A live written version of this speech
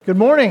Good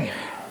morning.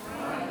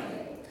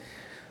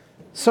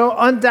 So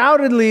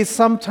undoubtedly,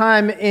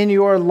 sometime in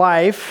your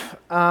life,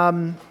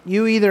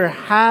 you either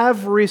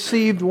have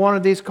received one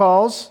of these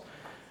calls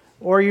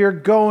or you're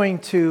going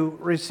to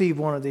receive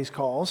one of these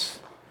calls.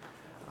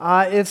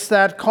 It's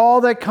that call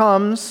that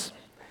comes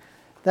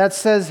that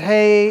says,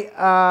 hey,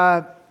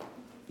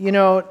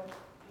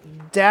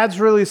 Dad's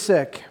really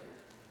sick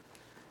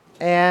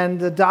and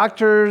the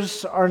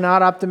doctors are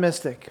not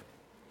optimistic.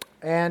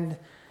 And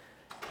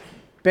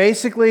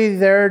basically,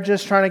 they're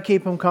just trying to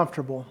keep him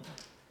comfortable.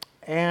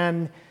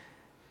 And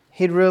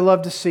he'd really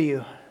love to see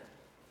you.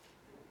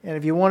 And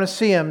if you want to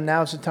see him,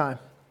 now's the time.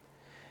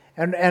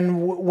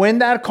 And when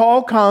that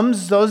call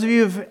comes, those of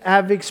you who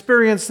have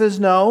experienced this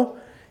know.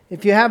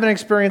 If you haven't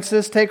experienced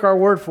this, take our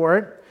word for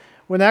it.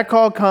 When that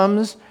call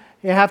comes,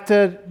 you have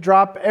to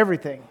drop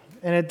everything.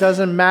 And it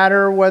doesn't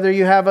matter whether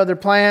you have other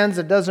plans.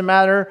 It doesn't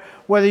matter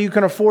whether you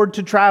can afford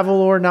to travel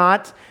or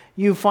not.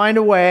 You find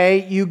a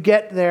way, you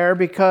get there,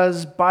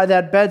 because by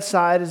that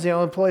bedside is the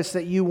only place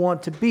that you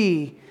want to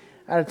be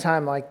at a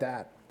time like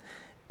that.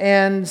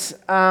 And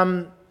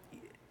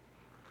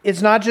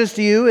it's not just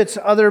you, it's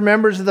other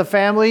members of the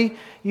family.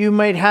 You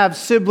might have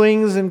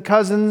siblings and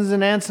cousins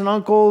and aunts and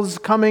uncles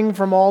coming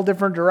from all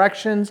different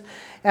directions.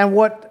 And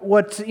what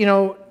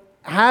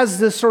has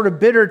this sort of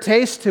bitter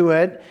taste to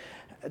it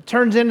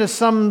turns into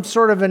some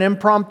sort of an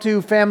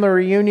impromptu family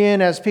reunion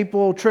as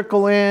people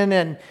trickle in,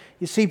 and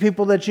you see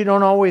people that you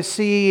don't always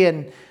see,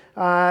 and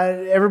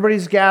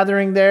everybody's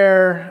gathering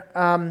there.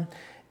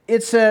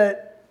 It's a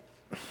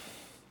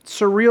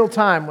surreal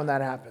time when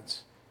that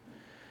happens.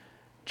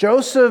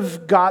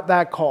 Joseph got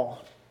that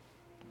call.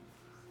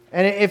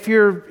 And if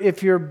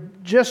you're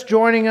just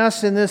joining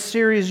us in this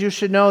series, you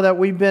should know that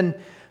we've been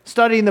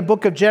studying the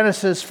book of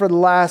Genesis for the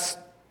last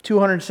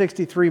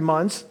 263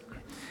 months.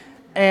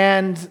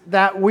 And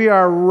that we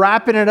are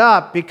wrapping it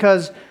up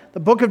because the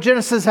book of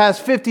Genesis has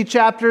 50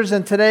 chapters,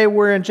 and today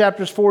we're in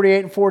chapters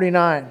 48 and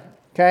 49,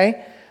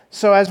 okay?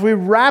 So as we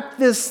wrap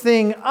this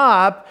thing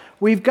up,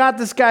 we've got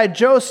this guy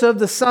Joseph,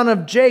 the son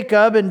of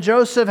Jacob, and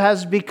Joseph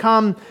has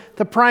become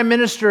the prime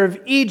minister of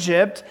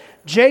Egypt.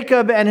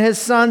 Jacob and his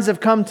sons have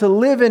come to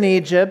live in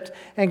Egypt,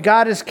 and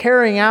God is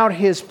carrying out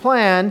his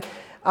plan.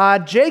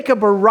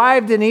 Jacob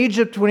arrived in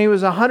Egypt when he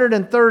was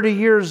 130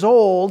 years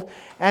old,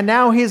 and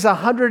now he's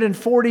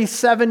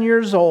 147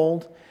 years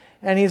old.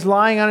 And he's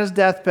lying on his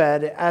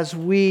deathbed as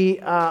we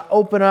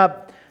open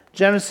up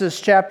Genesis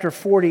chapter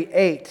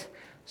 48.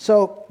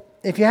 So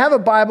if you have a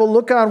Bible,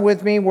 look on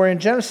with me. We're in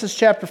Genesis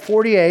chapter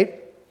 48.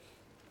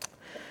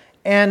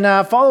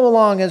 And follow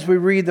along as we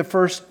read the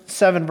first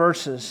 7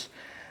 verses.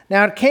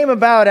 Now it came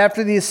about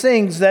after these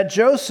things that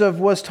Joseph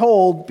was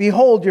told,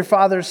 "Behold, your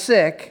father is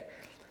sick."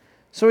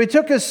 So he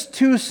took his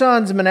 2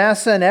 sons,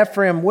 Manasseh and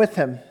Ephraim, with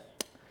him.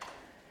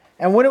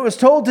 And when it was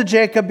told to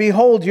Jacob,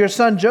 "Behold, your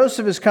son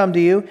Joseph has come to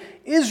you,"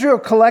 Israel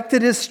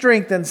collected his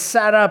strength and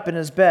sat up in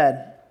his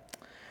bed.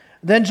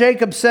 Then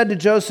Jacob said to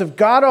Joseph,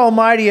 "God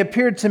Almighty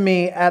appeared to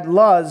me at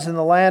Luz in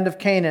the land of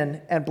Canaan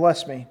and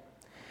blessed me.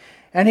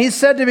 And he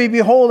said to me,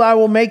 Behold, I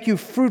will make you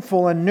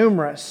fruitful and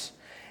numerous,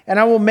 and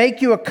I will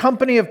make you a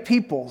company of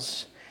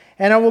peoples,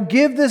 and I will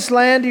give this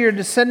land to your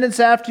descendants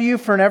after you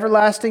for an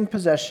everlasting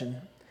possession.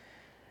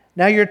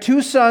 Now your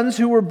 2 sons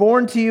who were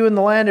born to you in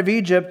the land of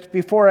Egypt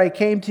before I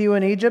came to you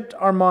in Egypt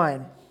are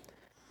mine.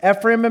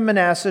 Ephraim and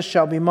Manasseh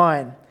shall be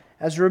mine,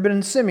 as Reuben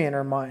and Simeon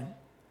are mine.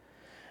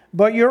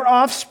 But your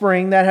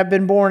offspring that have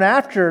been born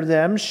after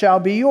them shall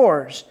be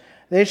yours.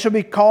 They shall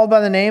be called by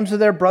the names of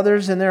their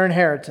brothers in their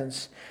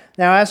inheritance.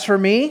 Now as for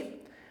me,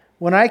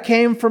 when I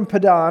came from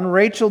Padan,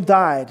 Rachel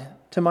died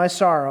to my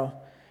sorrow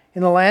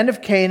in the land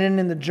of Canaan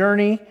in the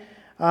journey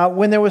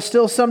when there was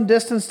still some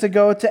distance to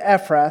go to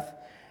Ephrath.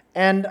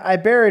 And I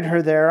buried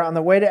her there on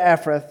the way to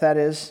Ephrath, that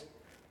is,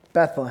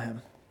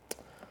 Bethlehem."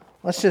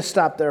 Let's just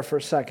stop there for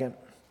a second.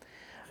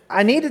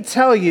 I need to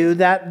tell you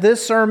that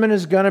this sermon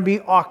is going to be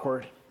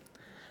awkward.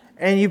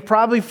 And you've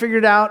probably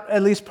figured out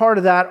at least part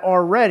of that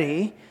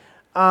already.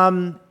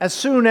 As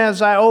soon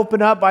as I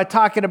open up by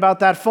talking about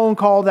that phone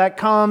call that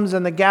comes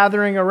and the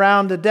gathering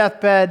around the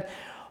deathbed,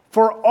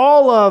 for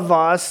all of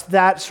us,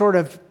 that sort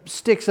of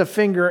sticks a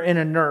finger in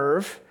a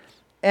nerve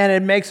and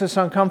it makes us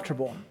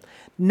uncomfortable.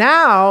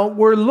 Now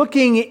we're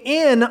looking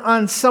in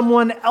on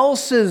someone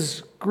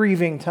else's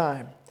grieving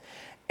time.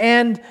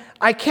 And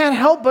I can't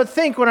help but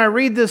think when I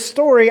read this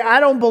story, I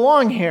don't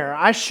belong here.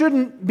 I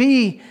shouldn't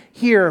be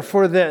here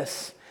for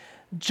this.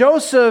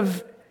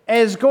 Joseph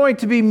is going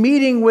to be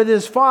meeting with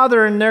his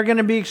father, and they're going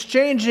to be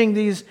exchanging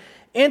these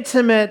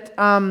intimate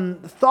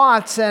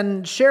thoughts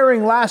and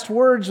sharing last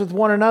words with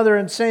one another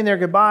and saying their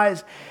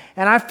goodbyes.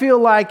 And I feel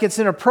like it's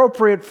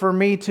inappropriate for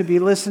me to be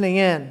listening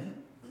in.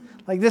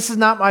 Like, this is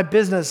not my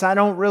business. I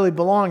don't really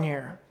belong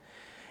here.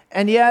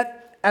 And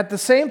yet, at the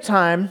same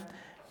time,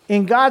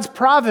 in God's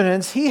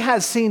providence, He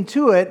has seen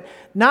to it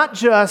not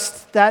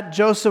just that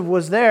Joseph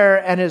was there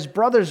and his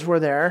brothers were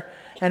there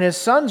and his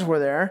sons were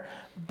there,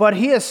 but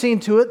He has seen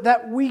to it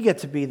that we get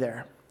to be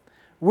there.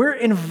 We're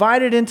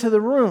invited into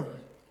the room.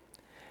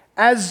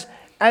 As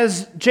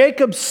as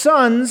Jacob's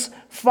sons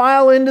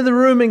file into the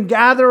room and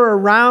gather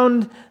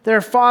around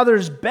their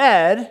father's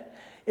bed,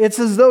 it's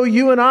as though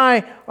you and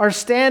I are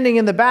standing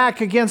in the back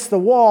against the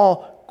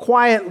wall,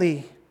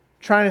 quietly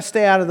trying to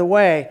stay out of the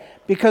way,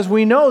 because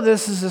we know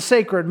this is a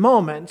sacred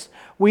moment.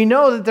 We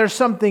know that there's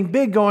something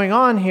big going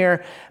on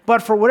here,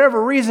 but for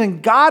whatever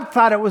reason, God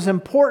thought it was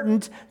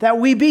important that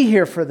we be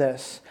here for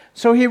this.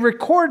 So he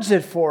records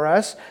it for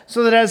us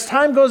so that as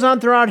time goes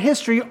on throughout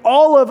history,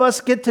 all of us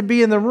get to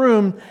be in the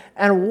room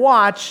and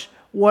watch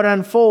what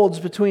unfolds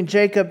between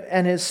Jacob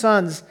and his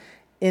sons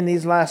in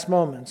these last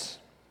moments.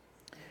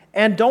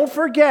 And don't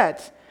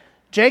forget,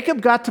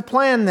 Jacob got to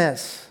plan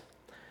this.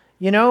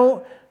 You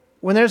know,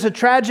 when there's a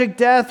tragic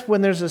death,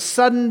 when there's a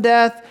sudden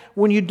death,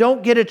 when you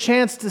don't get a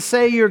chance to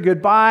say your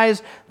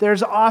goodbyes,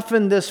 there's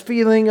often this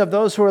feeling of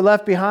those who are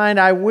left behind.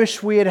 I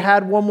wish we had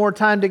had one more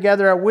time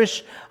together. I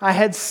wish I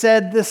had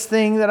said this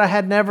thing that I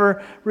had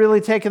never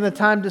really taken the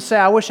time to say.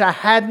 I wish I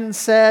hadn't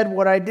said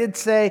what I did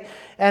say,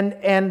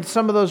 and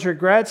some of those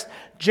regrets.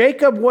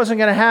 Jacob wasn't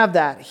going to have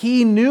that.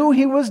 He knew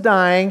he was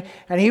dying,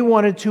 and he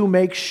wanted to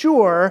make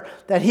sure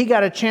that he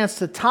got a chance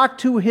to talk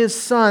to his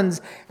sons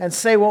and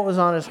say what was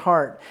on his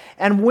heart.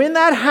 And when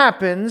that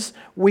happens,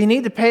 we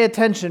need to pay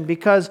attention,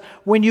 because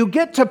when you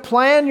get to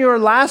plan your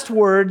last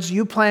words,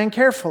 you plan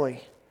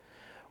carefully.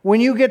 When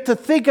you get to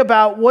think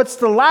about what's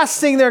the last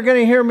thing they're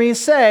going to hear me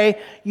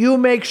say, you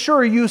make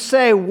sure you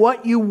say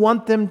what you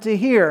want them to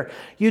hear.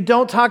 You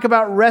don't talk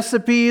about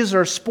recipes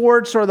or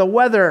sports or the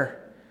weather.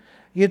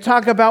 You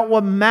talk about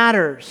what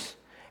matters.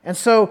 And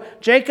so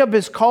Jacob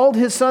has called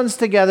his sons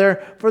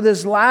together for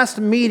this last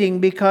meeting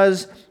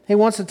because he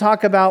wants to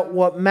talk about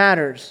what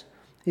matters.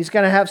 He's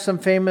going to have some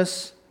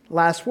famous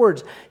last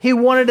words. He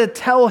wanted to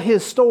tell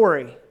his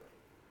story.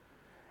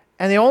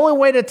 And the only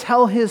way to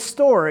tell his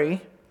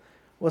story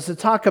was to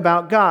talk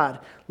about God.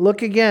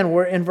 Look again,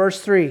 we're in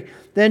verse 3.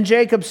 Then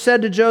Jacob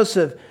said to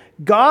Joseph,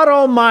 God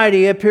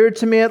Almighty appeared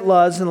to me at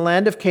Luz in the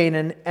land of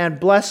Canaan and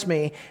blessed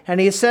me. And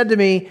he said to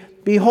me,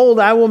 behold,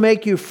 I will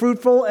make you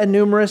fruitful and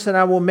numerous, and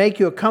I will make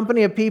you a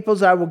company of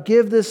peoples. I will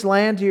give this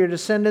land to your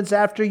descendants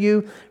after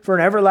you for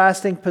an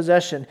everlasting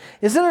possession.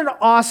 Isn't it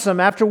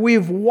awesome, after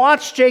we've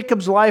watched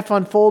Jacob's life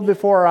unfold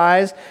before our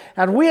eyes,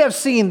 and we have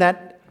seen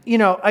that,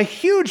 a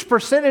huge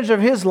percentage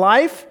of his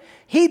life,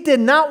 he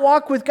did not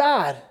walk with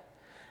God.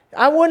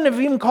 I wouldn't have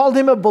even called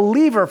him a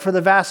believer for the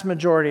vast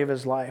majority of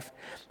his life.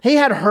 He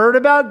had heard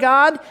about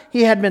God.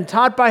 He had been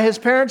taught by his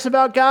parents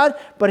about God,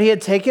 but he had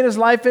taken his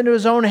life into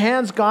his own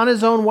hands, gone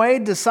his own way,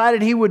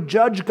 decided he would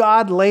judge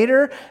God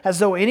later, as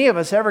though any of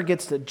us ever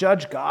gets to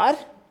judge God.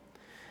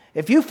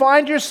 If you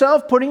find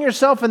yourself putting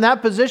yourself in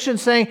that position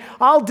saying,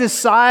 I'll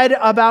decide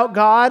about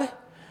God,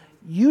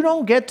 you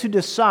don't get to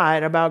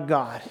decide about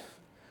God.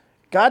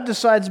 God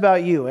decides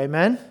about you,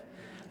 amen?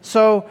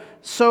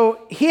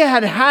 So he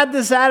had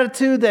this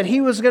attitude that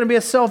he was going to be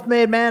a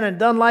self-made man and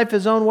done life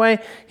his own way.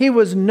 He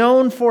was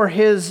known for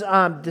his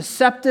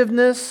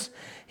deceptiveness.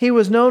 He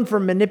was known for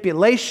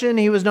manipulation.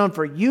 He was known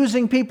for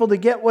using people to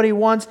get what he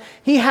wants.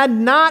 He had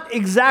not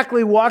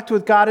exactly walked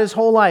with God his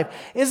whole life.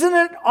 Isn't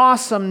it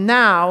awesome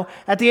now,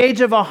 at the age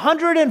of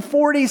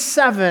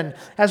 147,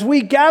 as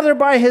we gather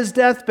by his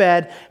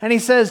deathbed, and he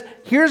says,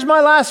 here's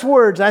my last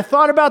words. I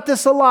thought about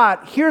this a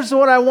lot. Here's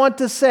what I want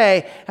to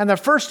say. And the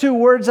first two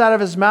words out of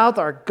his mouth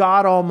are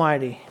God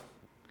Almighty.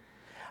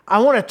 I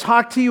want to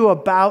talk to you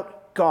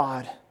about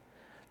God.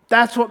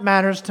 That's what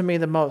matters to me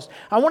the most.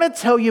 I want to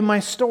tell you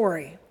my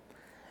story.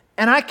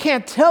 And I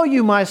can't tell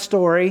you my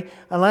story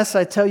unless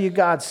I tell you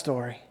God's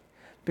story,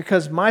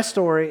 because my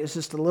story is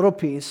just a little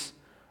piece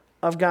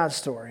of God's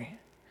story.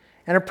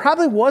 And it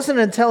probably wasn't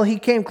until he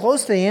came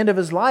close to the end of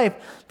his life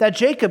that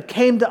Jacob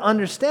came to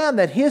understand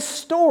that his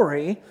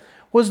story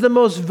was the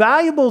most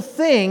valuable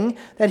thing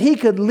that he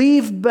could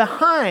leave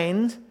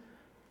behind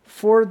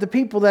for the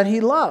people that he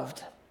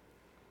loved.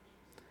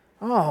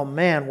 Oh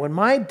man, when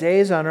my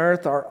days on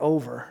earth are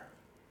over,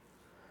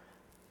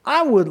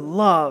 I would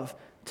love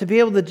to be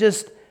able to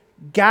just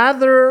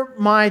gather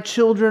my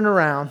children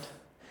around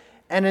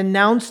and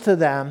announce to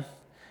them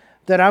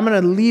that I'm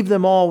going to leave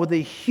them all with a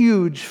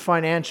huge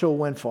financial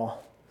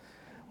windfall.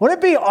 Wouldn't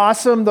it be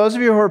awesome, those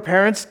of you who are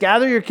parents,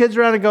 gather your kids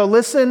around and go,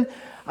 listen,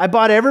 I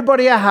bought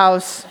everybody a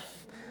house,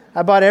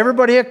 I bought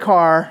everybody a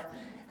car,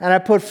 and I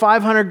put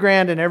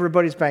 $500,000 in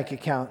everybody's bank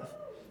account.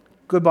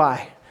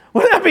 Goodbye.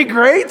 Wouldn't that be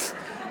great?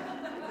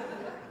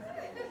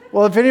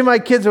 Well, if any of my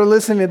kids are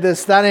listening to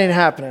this, that ain't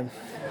happening.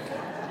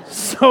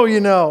 So you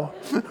know,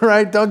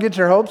 right? Don't get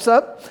your hopes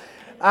up.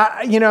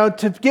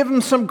 To give them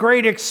some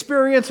great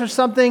experience or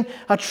something,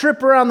 a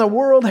trip around the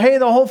world. Hey,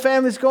 the whole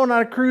family's going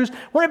on a cruise.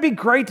 Wouldn't it be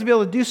great to be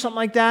able to do something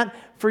like that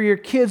for your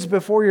kids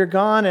before you're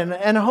gone?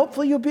 And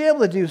hopefully you'll be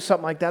able to do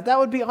something like that. That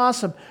would be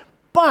awesome.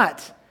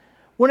 But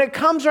when it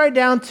comes right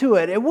down to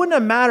it, it wouldn't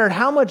have mattered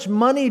how much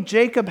money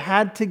Jacob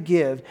had to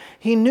give.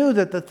 He knew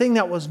that the thing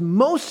that was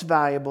most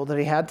valuable that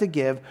he had to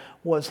give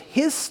was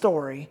his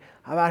story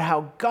about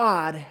how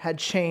God had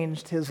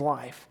changed his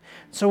life.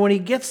 So when he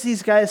gets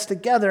these guys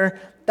together,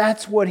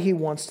 That's what he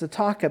wants to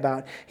talk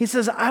about. He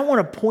says, I want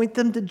to point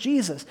them to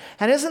Jesus.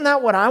 And isn't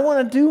that what I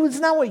want to do?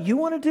 Isn't that what you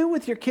want to do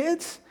with your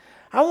kids?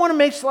 I want to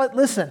make sure,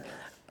 listen,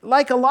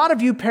 like a lot of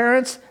you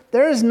parents,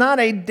 there is not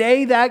a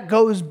day that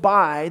goes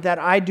by that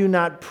I do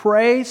not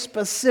pray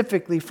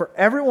specifically for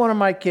every one of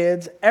my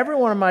kids, every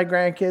one of my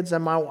grandkids,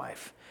 and my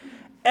wife.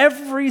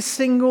 Every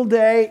single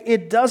day,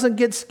 it doesn't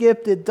get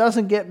skipped, it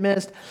doesn't get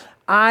missed.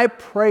 I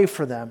pray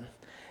for them.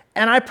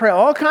 And I pray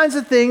all kinds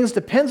of things,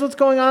 depends what's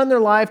going on in their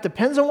life,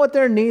 depends on what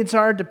their needs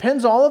are,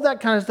 depends all of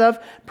that kind of stuff.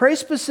 Pray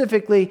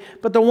specifically,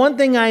 but the one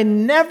thing I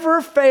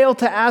never fail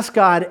to ask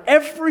God,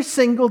 every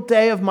single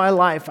day of my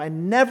life, I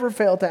never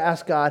fail to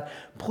ask God,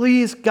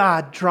 please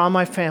God, draw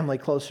my family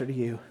closer to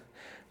you.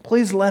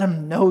 Please let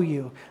them know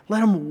you. Let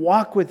them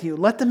walk with you.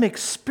 Let them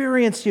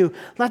experience you.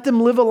 Let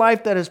them live a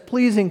life that is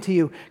pleasing to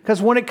you.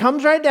 Because when it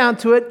comes right down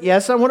to it,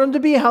 yes, I want them to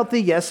be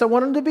healthy. Yes, I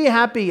want them to be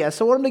happy.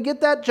 Yes, I want them to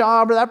get that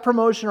job or that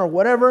promotion or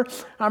whatever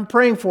I'm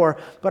praying for.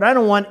 But I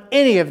don't want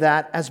any of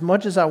that as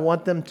much as I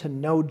want them to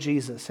know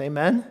Jesus.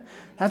 Amen?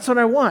 That's what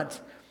I want.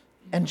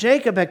 And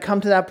Jacob had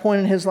come to that point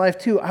in his life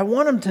too. I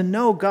want him to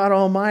know God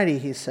Almighty,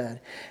 he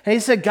said. And he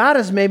said, God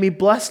has made me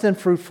blessed and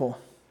fruitful.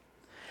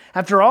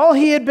 After all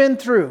he had been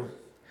through,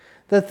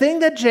 the thing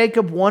that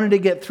Jacob wanted to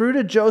get through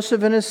to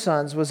Joseph and his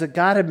sons was that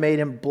God had made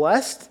him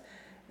blessed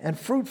and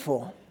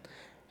fruitful.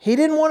 He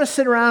didn't want to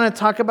sit around and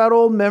talk about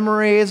old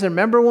memories and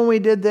remember when we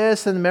did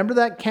this and remember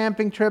that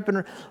camping trip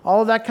and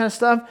all of that kind of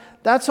stuff.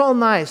 That's all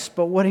nice,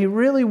 but what he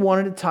really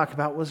wanted to talk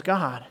about was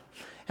God.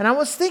 And I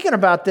was thinking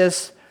about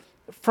this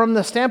from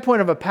the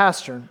standpoint of a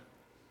pastor.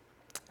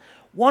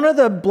 One of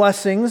the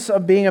blessings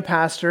of being a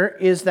pastor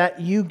is that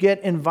you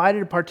get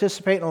invited to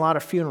participate in a lot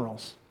of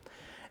funerals.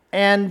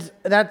 And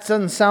that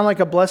doesn't sound like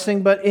a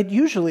blessing, but it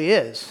usually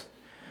is.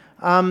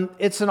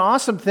 It's an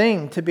awesome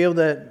thing to be able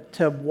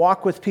to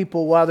walk with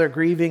people while they're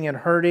grieving and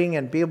hurting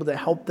and be able to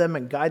help them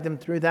and guide them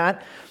through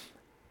that.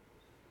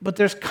 But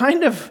there's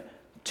kind of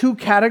two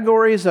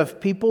categories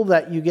of people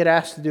that you get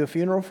asked to do a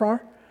funeral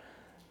for.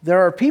 There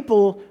are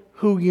people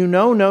who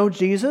know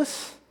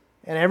Jesus,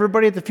 and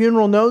everybody at the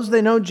funeral knows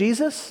they know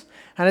Jesus.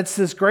 And it's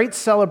this great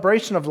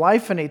celebration of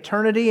life and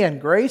eternity and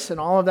grace and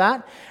all of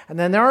that. And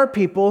then there are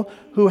people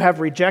who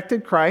have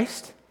rejected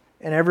Christ,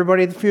 and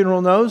everybody at the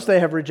funeral knows they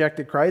have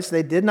rejected Christ.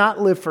 They did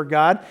not live for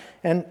God,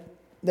 and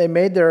they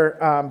made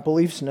their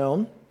beliefs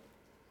known.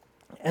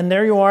 And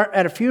there you are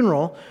at a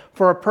funeral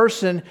for a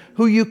person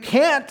who you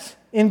can't,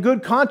 in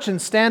good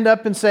conscience, stand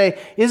up and say,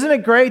 isn't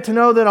it great to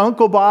know that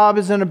Uncle Bob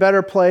is in a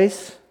better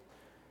place?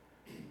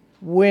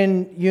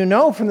 When you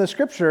know from the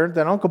Scripture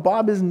that Uncle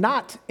Bob is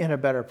not in a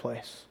better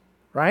place.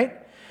 Right?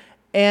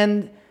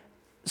 And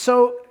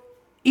so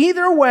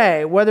either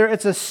way, whether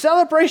it's a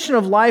celebration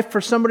of life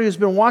for somebody who's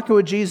been walking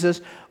with Jesus,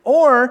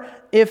 or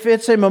if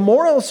it's a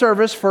memorial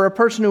service for a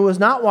person who was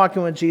not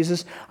walking with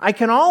Jesus, I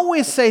can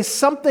always say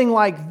something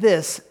like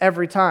this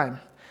every time.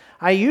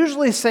 I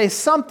usually say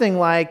something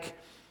like,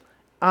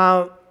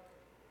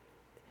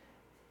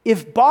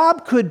 if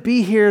Bob could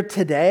be here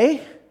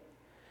today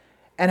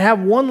and have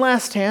one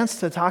last chance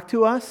to talk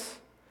to us,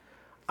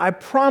 I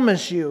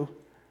promise you,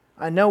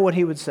 I know what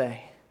he would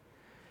say.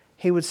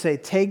 He would say,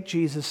 take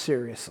Jesus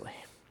seriously.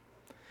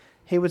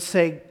 He would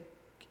say,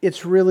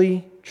 it's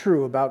really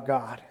true about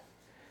God.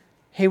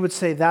 He would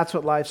say, that's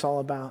what life's all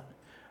about.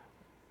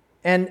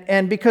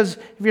 And because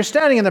if you're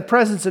standing in the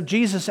presence of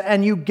Jesus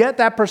and you get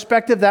that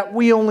perspective that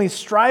we only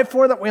strive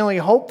for, that we only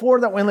hope for,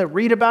 that we only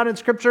read about in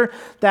Scripture,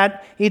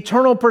 that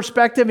eternal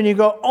perspective, and you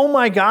go, oh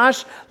my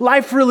gosh,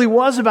 life really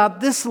was about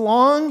this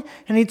long,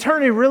 and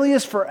eternity really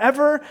is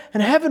forever,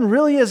 and heaven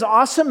really is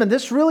awesome, and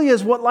this really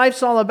is what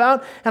life's all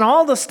about, and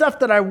all the stuff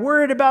that I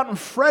worried about and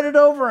fretted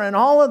over and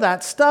all of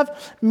that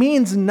stuff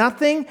means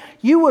nothing.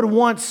 You would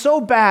want so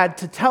bad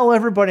to tell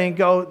everybody and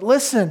go,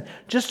 listen,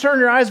 just turn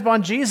your eyes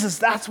upon Jesus.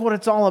 That's what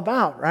it's all about.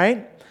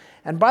 Right?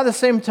 And by the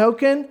same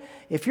token,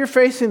 if you're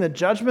facing the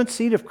judgment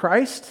seat of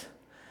Christ,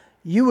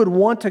 you would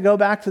want to go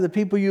back to the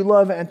people you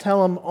love and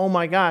tell them, oh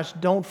my gosh,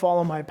 don't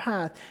follow my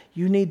path.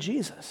 You need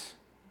Jesus.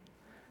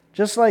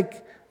 Just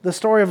like the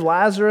story of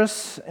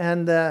Lazarus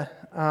and the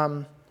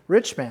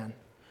rich man.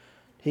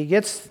 He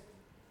gets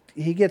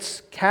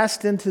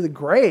cast into the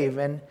grave,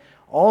 and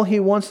all he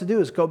wants to do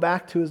is go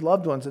back to his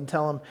loved ones and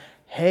tell them,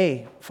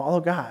 hey, follow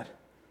God.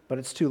 But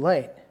it's too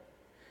late.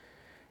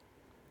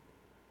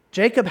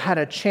 Jacob had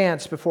a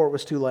chance before it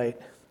was too late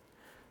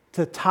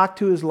to talk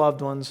to his loved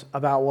ones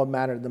about what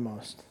mattered the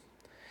most.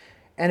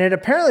 And it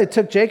apparently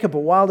took Jacob a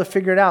while to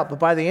figure it out, but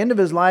by the end of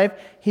his life,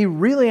 he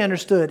really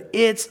understood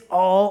it's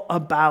all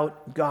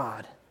about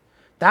God.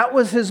 That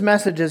was his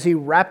message as he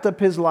wrapped up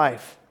his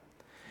life.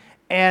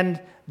 And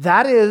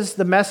that is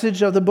the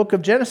message of the book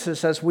of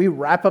Genesis as we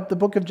wrap up the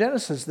book of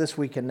Genesis this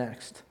week and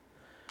next.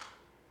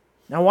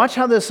 Now watch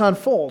how this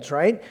unfolds,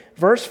 right?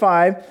 Verse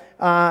 5,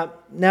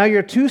 now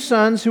your two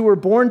sons who were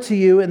born to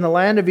you in the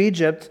land of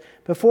Egypt,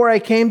 before I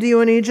came to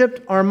you in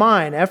Egypt, are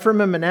mine.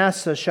 Ephraim and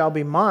Manasseh shall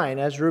be mine,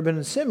 as Reuben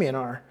and Simeon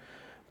are.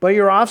 But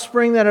your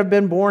offspring that have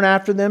been born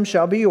after them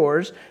shall be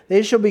yours.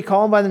 They shall be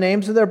called by the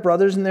names of their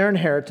brothers and their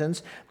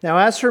inheritance. Now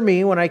as for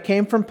me, when I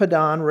came from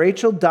Padan,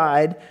 Rachel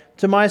died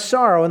to my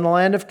sorrow in the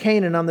land of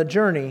Canaan on the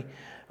journey,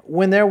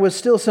 when there was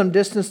still some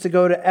distance to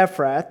go to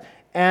Ephrath,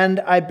 and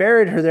I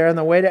buried her there on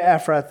the way to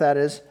Ephrath, that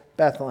is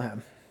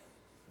Bethlehem.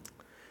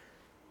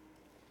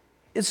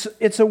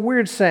 It's a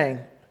weird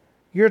saying.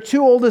 Your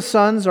two oldest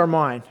sons are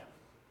mine.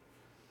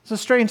 It's a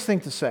strange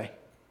thing to say.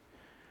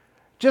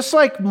 Just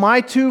like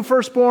my two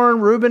firstborn,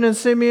 Reuben and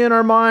Simeon,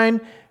 are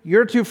mine,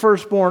 your two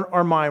firstborn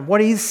are mine.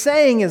 What he's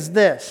saying is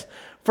this: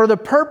 for the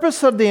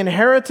purpose of the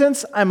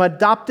inheritance, I'm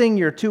adopting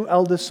your two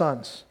eldest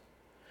sons.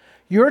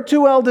 Your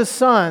two eldest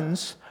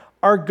sons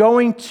are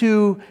going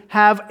to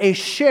have a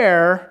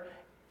share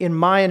in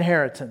my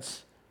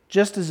inheritance,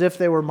 just as if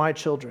they were my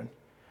children.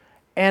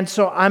 And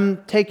so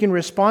I'm taking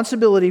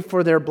responsibility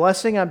for their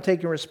blessing. I'm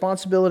taking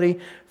responsibility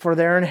for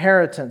their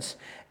inheritance.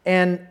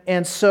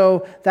 And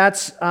so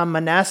that's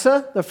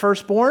Manasseh, the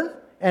firstborn,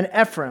 and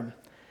Ephraim.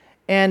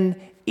 And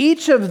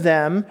each of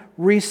them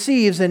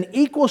receives an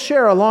equal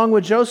share, along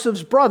with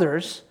Joseph's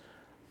brothers,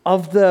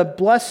 of the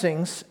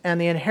blessings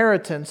and the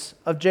inheritance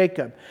of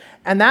Jacob.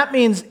 And that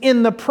means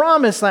in the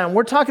promised land.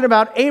 We're talking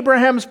about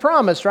Abraham's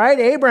promise, right?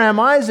 Abraham,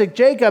 Isaac,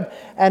 Jacob,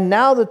 and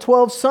now the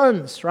 12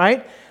 sons,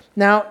 right?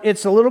 Now,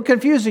 it's a little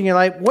confusing. You're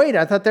like, wait,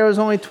 I thought there was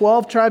only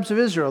 12 tribes of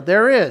Israel.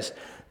 There is.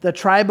 The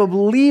tribe of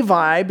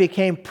Levi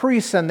became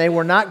priests and they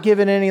were not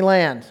given any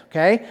land,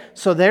 okay?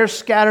 So they're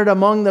scattered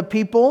among the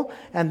people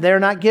and they're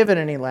not given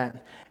any land.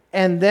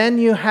 And then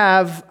you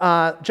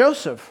have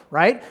Joseph,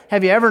 right?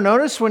 Have you ever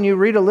noticed when you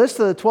read a list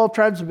of the 12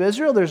 tribes of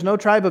Israel, there's no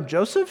tribe of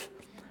Joseph?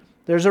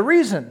 There's a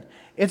reason.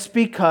 It's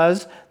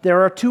because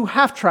there are two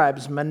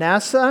half-tribes,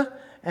 Manasseh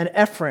and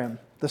Ephraim,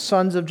 the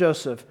sons of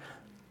Joseph,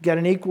 get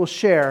an equal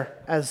share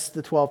as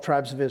the 12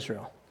 tribes of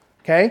Israel.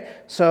 Okay?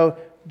 So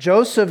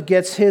Joseph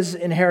gets his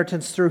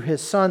inheritance through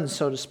his sons,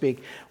 so to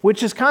speak,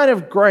 which is kind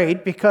of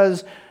great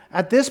because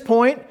at this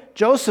point,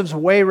 Joseph's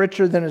way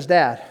richer than his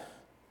dad,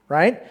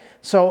 right?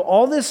 So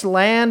all this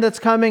land that's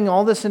coming,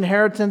 all this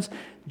inheritance,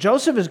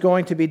 Joseph is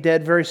going to be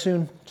dead very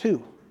soon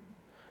too.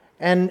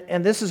 And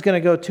this is going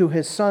to go to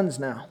his sons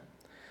now.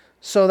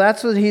 So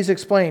that's what he's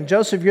explaining.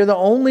 Joseph, you're the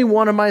only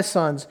one of my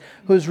sons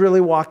who's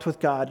really walked with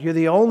God. You're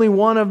the only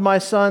one of my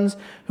sons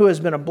who has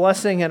been a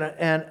blessing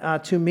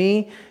and to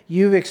me.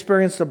 You've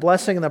experienced the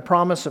blessing and the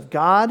promise of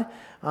God.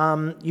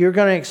 You're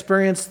going to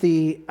experience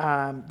the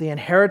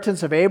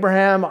inheritance of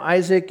Abraham,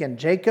 Isaac, and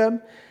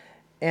Jacob.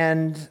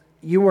 And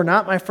you were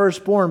not my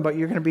firstborn, but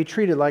you're going to be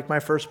treated like my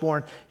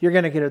firstborn. You're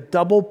going to get a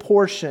double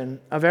portion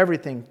of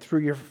everything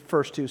through your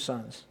first two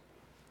sons.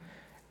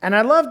 And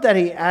I love that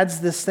he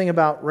adds this thing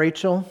about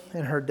Rachel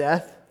and her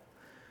death.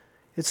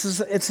 It's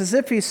as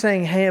if he's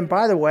saying, hey, and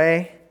by the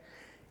way,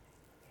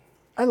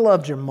 I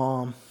loved your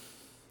mom.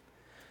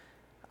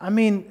 I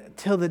mean,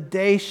 till the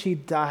day she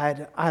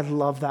died, I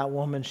loved that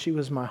woman. She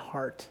was my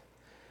heart.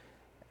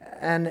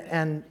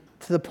 And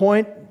to the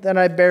point that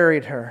I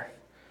buried her,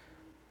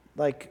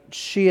 like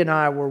she and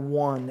I were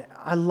one.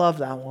 I love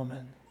that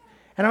woman.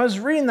 And I was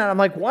reading that, I'm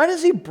like, why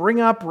does he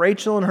bring up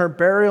Rachel and her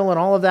burial and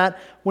all of that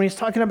when he's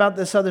talking about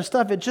this other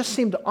stuff? It just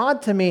seemed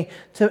odd to me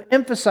to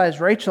emphasize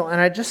Rachel.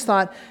 And I just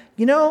thought,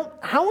 you know,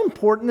 how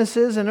important this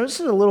is. And this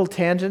is a little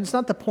tangent. It's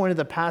not the point of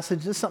the passage.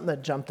 This is something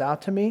that jumped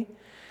out to me.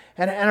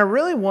 And I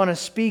really want to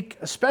speak,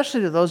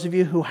 especially to those of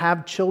you who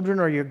have children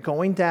or you're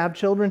going to have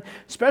children,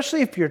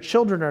 especially if your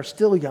children are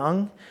still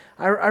young.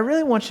 I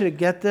really want you to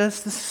get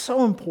this. This is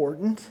so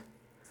important.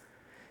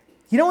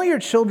 You know what your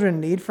children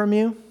need from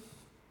you?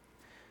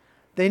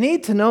 They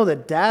need to know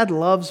that dad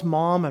loves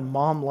mom and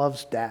mom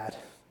loves dad.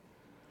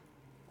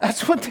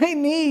 That's what they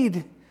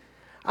need.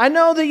 I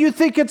know that you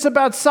think it's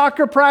about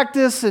soccer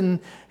practice and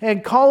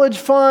college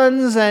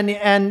funds and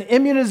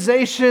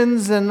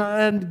immunizations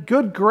and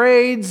good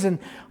grades and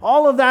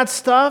all of that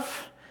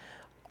stuff.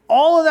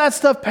 All of that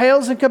stuff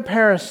pales in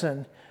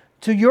comparison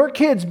to your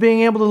kids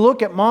being able to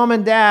look at mom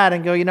and dad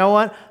and go, you know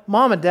what?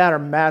 Mom and dad are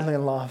madly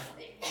in love.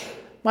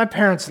 My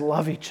parents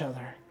love each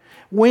other.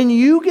 When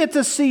you get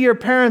to see your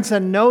parents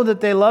and know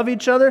that they love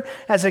each other,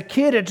 as a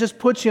kid, it just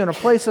puts you in a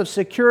place of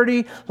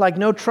security like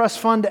no trust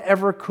fund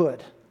ever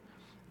could.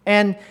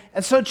 And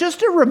so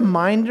just a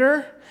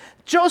reminder,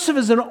 Joseph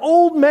is an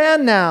old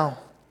man now,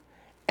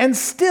 and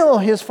still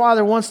his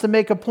father wants to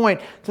make a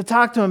point to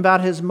talk to him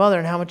about his mother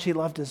and how much he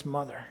loved his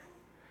mother.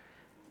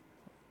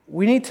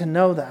 We need to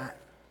know that.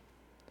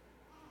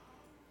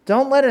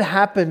 Don't let it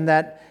happen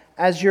that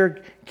as your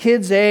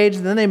kids age,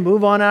 and then they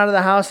move on out of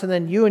the house, and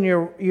then you and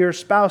your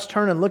spouse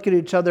turn and look at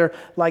each other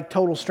like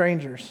total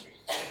strangers.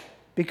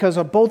 Because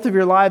both of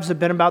your lives have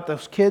been about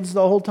those kids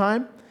the whole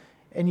time,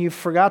 and you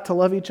forgot to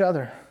love each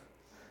other.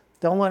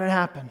 Don't let it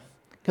happen.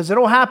 Because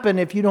it'll happen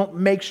if you don't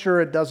make sure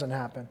it doesn't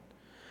happen.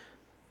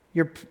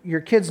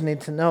 Your kids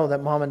need to know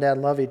that mom and dad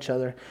love each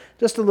other.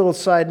 Just a little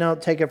side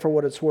note, take it for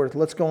what it's worth.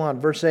 Let's go on.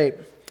 Verse 8.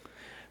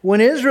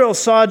 When Israel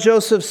saw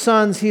Joseph's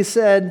sons, he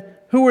said,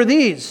 "Who are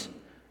these?"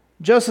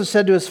 Joseph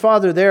said to his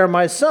father, "They are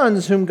my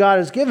sons whom God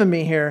has given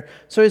me here."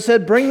 So he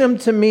said, "Bring them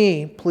to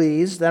me,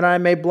 please, that I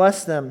may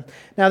bless them."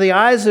 Now the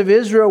eyes of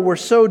Israel were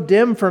so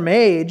dim from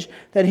age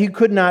that he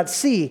could not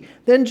see.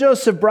 Then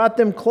Joseph brought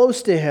them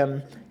close to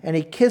him, and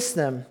he kissed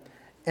them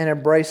and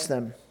embraced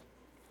them.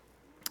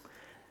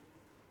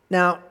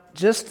 Now,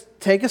 just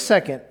take a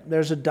second.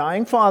 There's a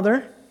dying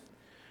father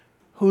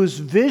whose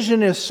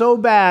vision is so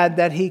bad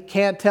that he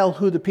can't tell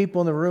who the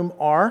people in the room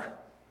are.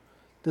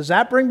 Does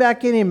that bring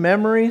back any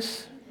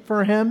memories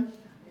for him?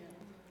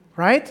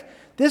 Right?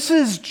 This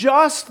is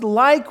just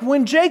like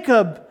when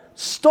Jacob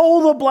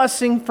stole the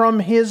blessing from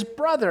his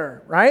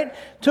brother, right?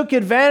 Took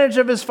advantage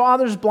of his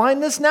father's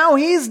blindness. Now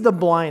he's the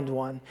blind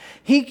one.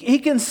 He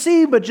can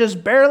see, but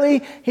just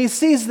barely. He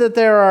sees that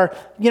there are,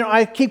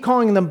 I keep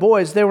calling them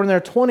boys. They were in their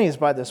 20s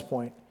by this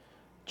point.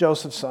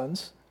 Joseph's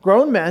sons,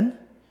 grown men,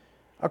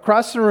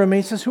 across the room.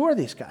 He says, "Who are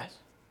these guys?"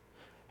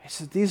 He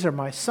says, "These are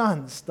my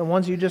sons, the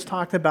ones you just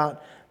talked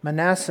about,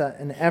 Manasseh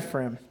and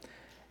Ephraim."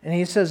 And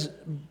he says,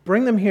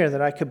 "Bring them here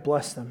that I could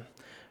bless them."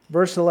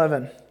 Verse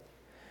 11.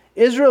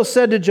 Israel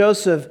said to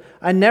Joseph,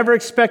 "I never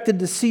expected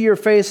to see your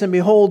face, and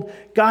behold,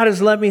 God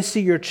has let me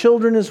see your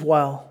children as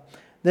well."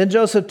 Then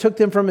Joseph took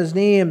them from his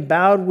knee and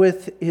bowed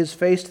with his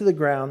face to the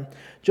ground.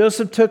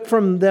 Joseph took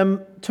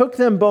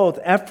them both,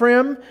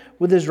 Ephraim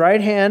with his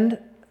right hand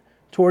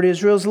toward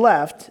Israel's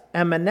left,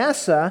 and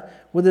Manasseh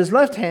with his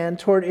left hand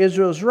toward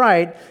Israel's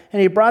right,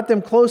 and he brought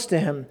them close to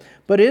him.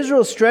 But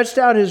Israel stretched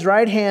out his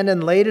right hand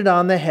and laid it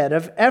on the head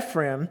of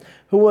Ephraim,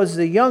 who was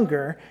the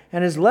younger,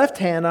 and his left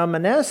hand on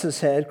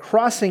Manasseh's head,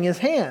 crossing his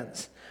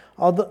hands,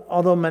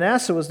 although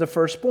Manasseh was the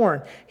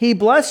firstborn. He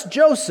blessed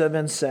Joseph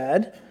and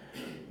said,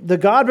 "The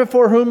God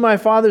before whom my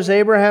fathers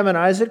Abraham and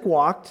Isaac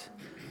walked,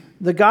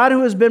 the God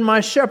who has been my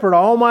shepherd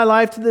all my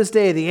life to this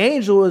day, the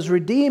angel who has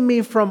redeemed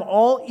me from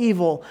all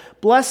evil,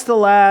 bless the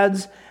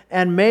lads,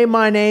 and may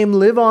my name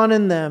live on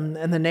in them,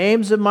 and the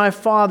names of my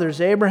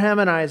fathers Abraham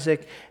and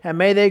Isaac, and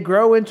may they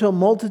grow into a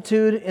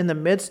multitude in the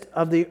midst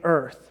of the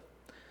earth."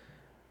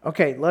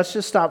 Okay, let's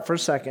just stop for a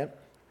second.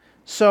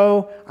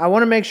 So I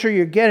want to make sure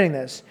you're getting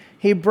this.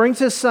 He brings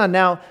his son.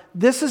 Now,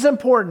 this is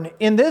important.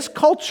 In this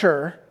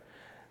culture,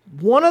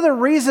 one of the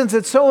reasons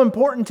it's so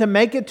important to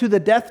make it to the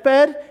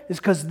deathbed is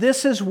because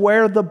this is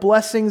where the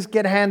blessings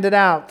get handed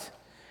out.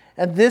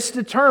 And this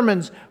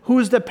determines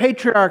who's the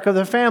patriarch of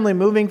the family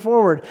moving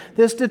forward.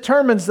 This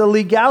determines the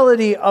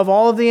legality of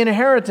all of the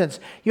inheritance.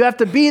 You have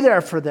to be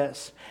there for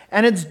this.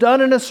 And it's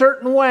done in a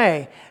certain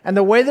way. And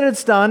the way that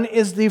it's done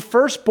is the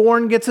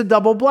firstborn gets a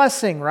double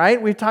blessing,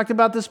 right? We've talked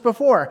about this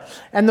before.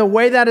 And the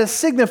way that is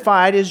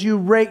signified is you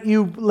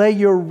lay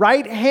your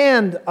right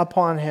hand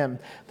upon him.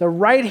 The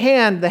right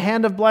hand, the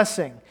hand of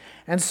blessing.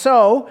 And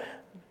so,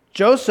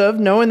 Joseph,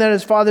 knowing that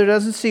his father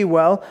doesn't see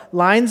well,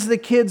 lines the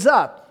kids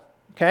up,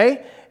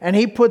 okay? And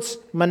he puts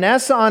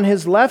Manasseh on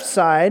his left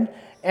side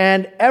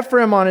and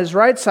Ephraim on his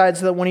right side,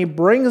 so that when he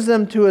brings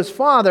them to his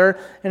father,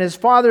 and his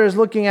father is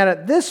looking at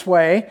it this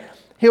way,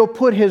 he'll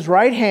put his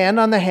right hand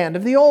on the hand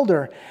of the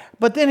older.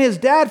 But then his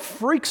dad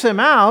freaks him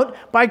out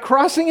by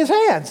crossing his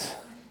hands.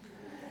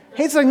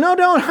 He's like, "No,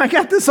 don't, I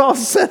got this all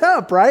set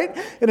up," right?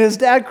 And his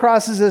dad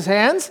crosses his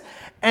hands,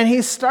 and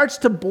he starts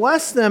to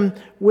bless them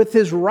with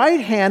his right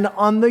hand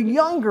on the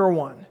younger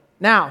one.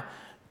 Now,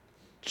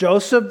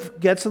 Joseph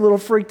gets a little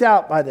freaked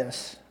out by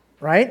this,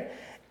 right?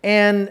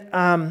 And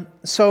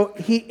so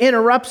he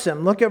interrupts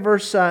him. Look at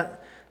verse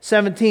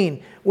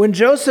 17. When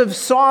Joseph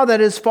saw that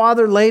his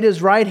father laid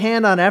his right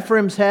hand on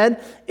Ephraim's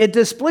head, it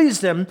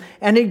displeased him,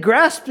 and he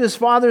grasped his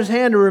father's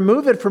hand to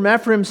remove it from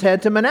Ephraim's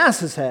head to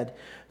Manasseh's head.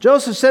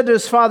 Joseph said to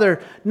his father,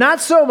 "Not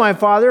so, my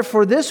father,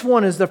 for this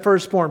one is the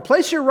firstborn.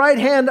 Place your right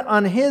hand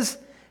on his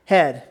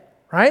head."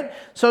 Right?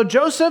 So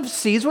Joseph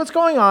sees what's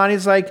going on.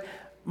 He's like,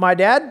 "My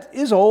dad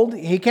is old.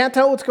 He can't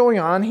tell what's going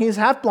on. He's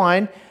half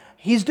blind.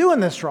 He's doing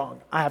this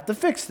wrong. I have to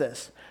fix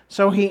this."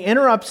 So he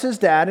interrupts his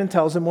dad and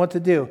tells him what to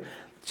do.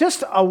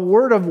 Just a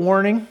word of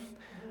warning.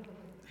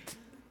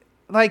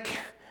 Like,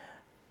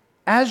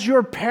 as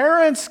your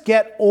parents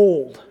get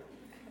old,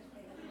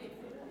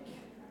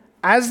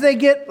 as they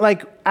get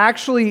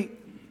actually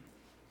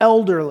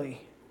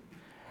elderly,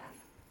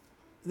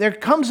 there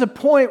comes a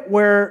point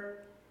where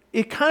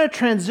it kind of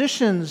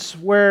transitions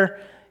where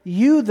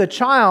you, the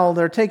child,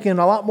 are taking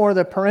a lot more of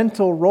the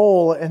parental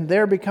role, and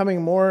they're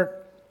becoming more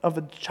of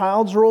a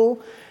child's role.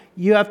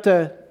 You have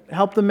to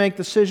help them make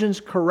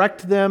decisions,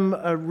 correct them,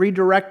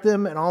 redirect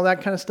them, and all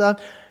that kind of stuff.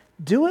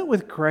 Do it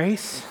with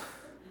grace.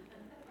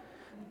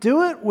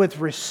 Do it with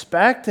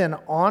respect and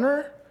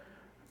honor.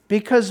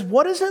 Because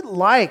what is it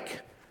like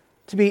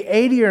to be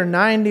 80 or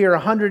 90 or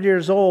 100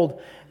 years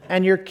old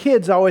and your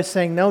kid's always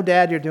saying, "No,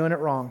 Dad, you're doing it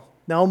wrong.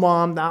 No,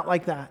 Mom, not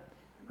like that."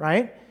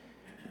 Right?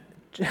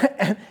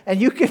 And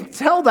you can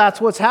tell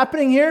that's what's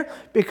happening here,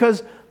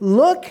 because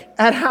look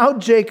at how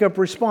Jacob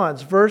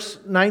responds. Verse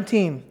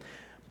 19.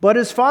 But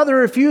his father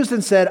refused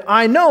and said,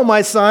 "I know,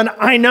 my son,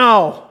 I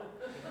know."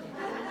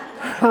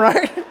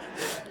 Right?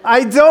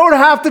 I don't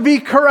have to be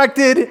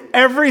corrected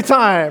every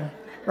time.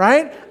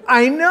 Right?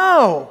 I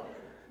know.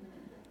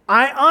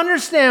 I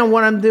understand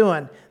what I'm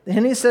doing.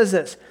 Then he says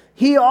this,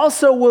 he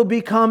also will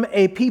become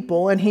a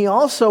people, and he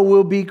also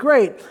will be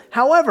great.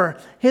 However,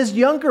 his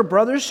younger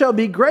brothers shall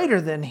be greater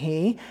than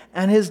he,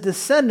 and his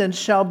descendants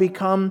shall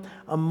become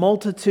a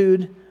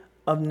multitude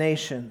of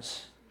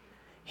nations.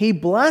 He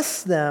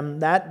blessed them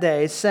that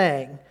day,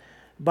 saying,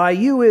 by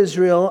you,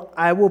 Israel,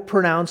 I will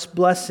pronounce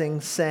blessing,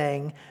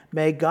 saying,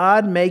 may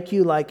God make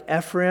you like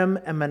Ephraim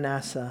and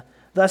Manasseh.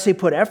 Thus he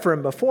put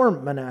Ephraim before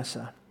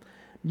Manasseh.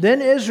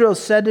 Then Israel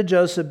said to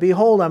Joseph,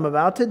 behold, I'm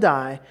about to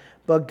die,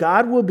 but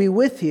God will be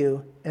with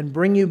you and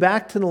bring you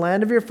back to the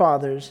land of your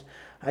fathers.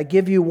 I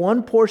give you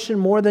one portion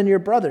more than your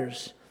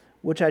brothers,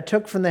 which I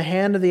took from the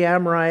hand of the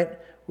Amorite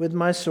with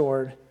my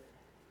sword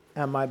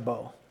and my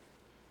bow.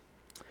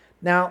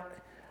 Now,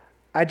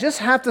 I just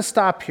have to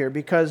stop here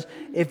because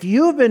if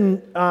you've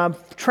been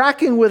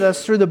tracking with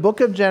us through the book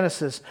of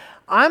Genesis,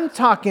 I'm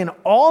talking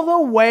all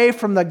the way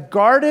from the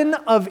Garden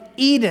of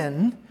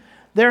Eden.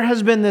 There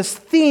has been this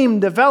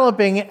theme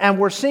developing, and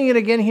we're seeing it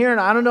again here,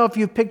 and I don't know if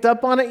you've picked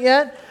up on it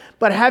yet,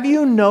 but have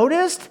you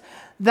noticed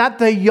that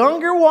the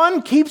younger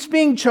one keeps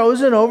being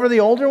chosen over the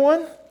older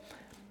one?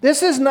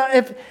 This is not,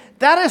 if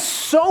that is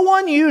so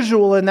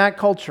unusual in that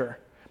culture.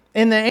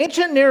 In the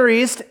ancient Near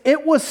East,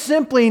 it was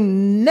simply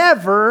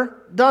never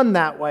done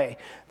that way.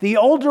 The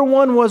older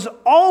one was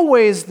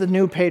always the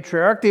new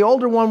patriarch. The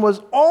older one was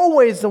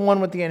always the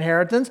one with the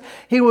inheritance.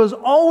 He was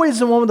always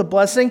the one with the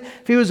blessing.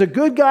 If he was a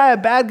good guy, a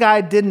bad guy,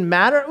 it didn't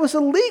matter. It was a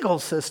legal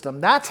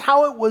system. That's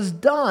how it was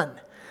done.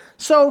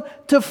 So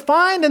to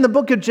find in the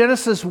book of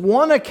Genesis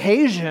one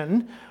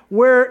occasion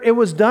where it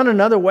was done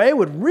another way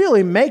would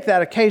really make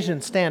that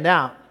occasion stand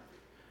out.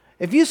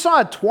 If you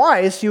saw it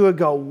twice, you would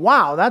go,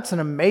 wow, that's an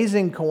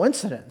amazing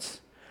coincidence.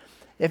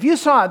 If you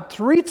saw it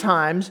 3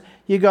 times,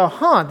 you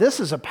go, this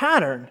is a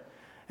pattern.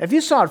 If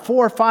you saw it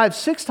 4, 5,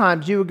 6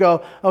 times, you would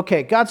go,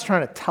 okay, God's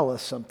trying to tell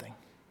us something.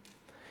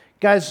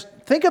 Guys,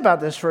 think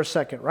about this for a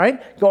second,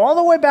 right? Go all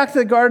the way back to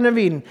the Garden of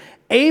Eden.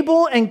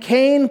 Abel and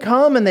Cain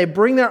come and they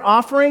bring their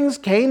offerings.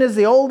 Cain is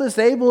the oldest,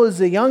 Abel is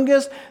the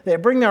youngest. They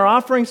bring their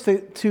offerings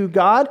to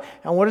God.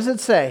 And what does it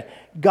say?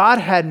 God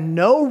had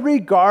no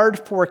regard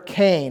for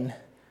Cain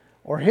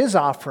or his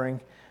offering,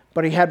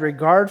 but he had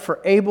regard for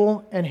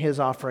Abel and his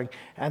offering.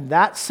 And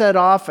that set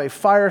off a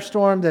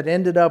firestorm that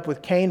ended up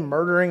with Cain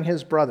murdering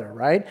his brother,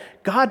 right?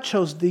 God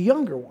chose the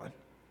younger one.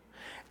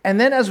 And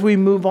then as we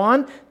move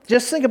on,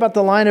 just think about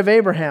the line of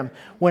Abraham.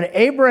 When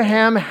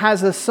Abraham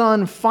has a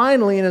son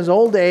finally in his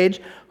old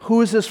age,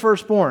 who is his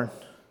firstborn?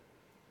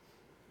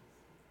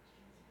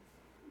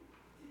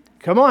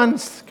 Come on.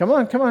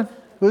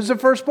 Who's the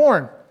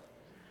firstborn?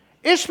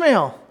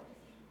 Ishmael,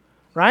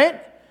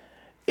 right?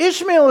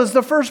 Ishmael is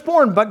the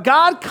firstborn, but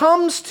God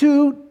comes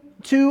to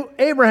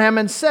Abraham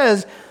and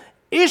says,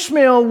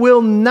 Ishmael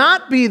will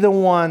not be the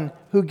one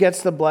who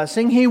gets the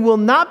blessing. He will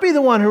not be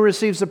the one who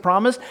receives the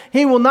promise.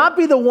 He will not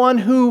be the one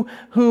who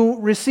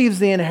receives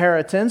the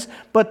inheritance,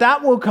 but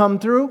that will come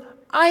through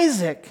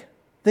Isaac,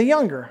 the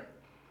younger.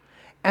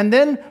 And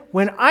then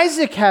when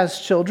Isaac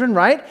has children,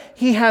 right,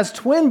 he has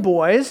twin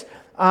boys,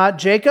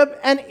 Jacob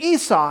and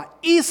Esau.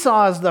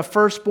 Esau is the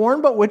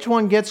firstborn, but which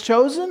one gets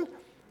chosen?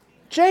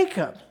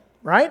 Jacob,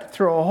 right,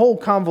 through a whole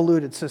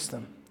convoluted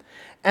system.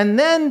 And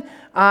then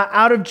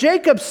out of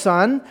Jacob's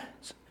son,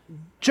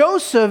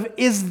 Joseph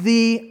is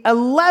the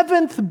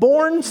 11th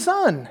born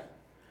son.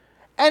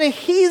 And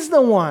he's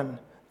the one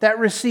that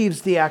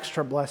receives the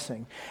extra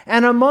blessing.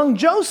 And among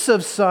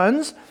Joseph's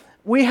sons,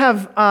 we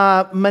have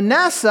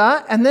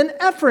Manasseh, and then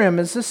Ephraim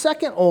is the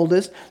second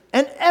oldest.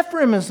 And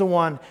Ephraim is the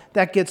one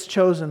that gets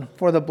chosen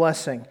for the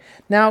blessing.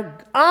 Now,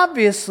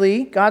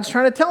 obviously, God's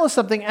trying to tell us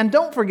something. And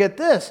don't forget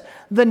this.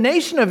 The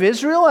nation of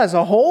Israel as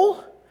a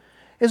whole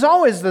is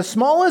always the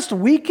smallest,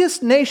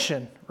 weakest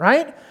nation,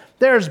 right?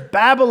 There's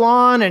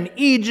Babylon and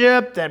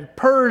Egypt and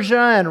Persia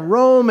and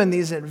Rome and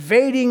these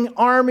invading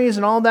armies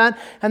and all that.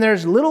 And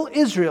there's little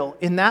Israel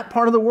in that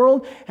part of the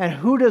world. And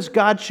who does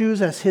God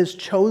choose as his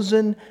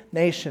chosen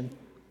nation?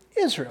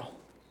 Israel.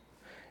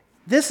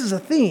 This is a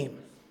theme.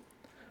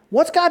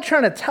 What's God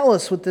trying to tell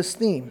us with this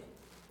theme?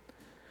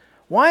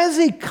 Why is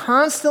he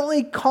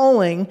constantly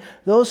calling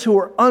those who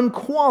are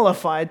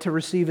unqualified to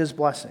receive his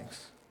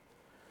blessings?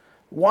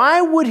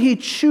 Why would he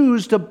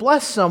choose to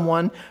bless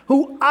someone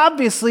who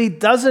obviously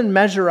doesn't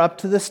measure up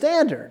to the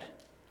standard?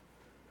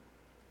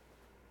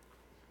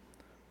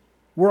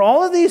 Were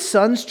all of these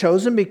sons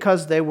chosen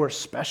because they were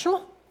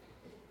special?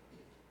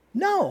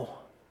 No.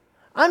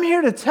 I'm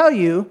here to tell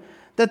you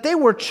that they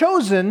were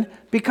chosen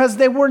because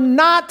they were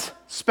not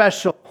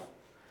special.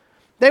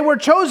 They were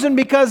chosen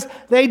because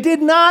they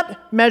did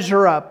not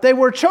measure up. They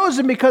were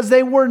chosen because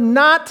they were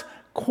not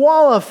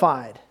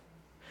qualified.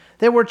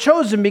 They were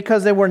chosen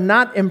because they were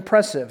not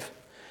impressive.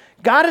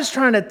 God is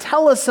trying to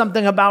tell us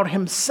something about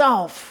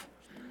himself,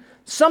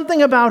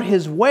 something about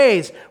his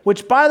ways,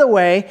 which, by the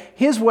way,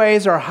 his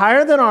ways are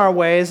higher than our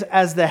ways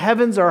as the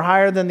heavens are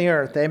higher than the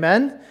earth.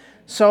 Amen?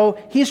 So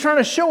he's trying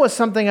to show us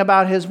something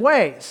about his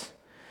ways.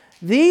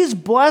 These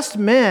blessed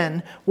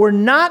men were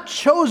not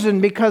chosen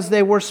because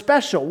they were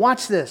special.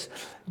 Watch this.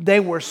 They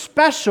were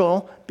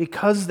special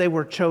because they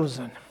were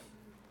chosen.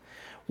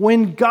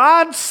 When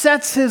God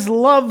sets his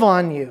love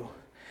on you,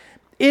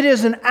 it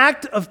is an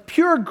act of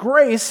pure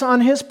grace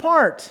on his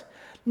part.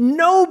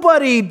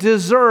 Nobody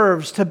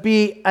deserves to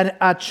be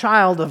a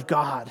child of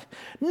God.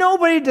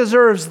 Nobody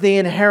deserves the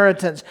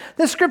inheritance.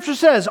 The scripture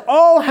says,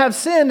 all have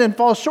sinned and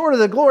fall short of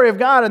the glory of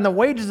God, and the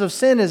wages of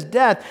sin is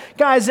death.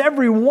 Guys,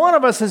 every one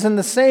of us is in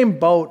the same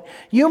boat.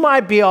 You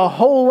might be a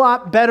whole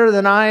lot better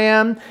than I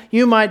am.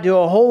 You might do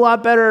a whole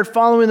lot better at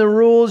following the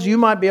rules. You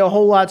might be a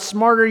whole lot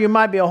smarter. You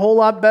might be a whole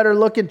lot better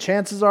looking.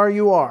 Chances are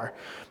you are.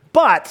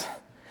 But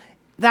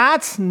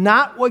that's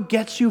not what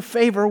gets you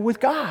favor with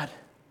God.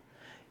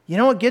 You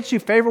know what gets you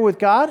favor with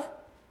God?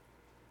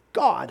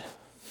 God.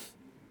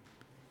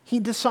 He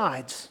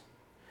decides.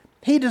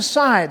 He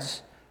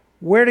decides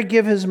where to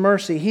give his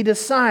mercy. He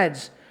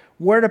decides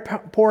where to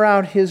pour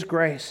out his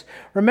grace.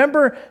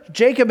 Remember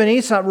Jacob and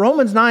Esau.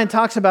 Romans 9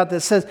 talks about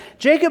this. It says,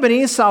 Jacob and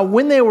Esau,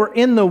 when they were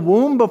in the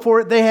womb,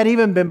 before they had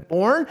even been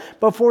born,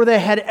 before they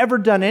had ever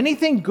done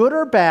anything good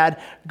or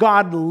bad,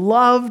 God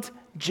loved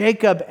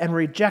Jacob and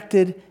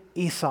rejected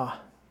Esau.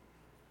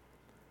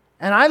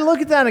 And I look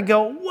at that and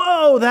go,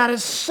 whoa, that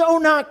is so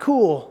not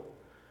cool.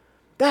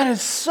 That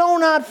is so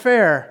not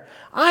fair.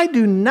 I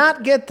do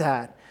not get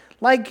that.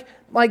 Like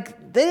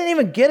they didn't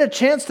even get a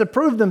chance to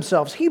prove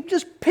themselves. He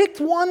just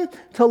picked one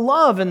to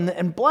love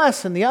and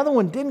bless, and the other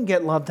one didn't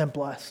get loved and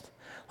blessed.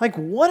 Like,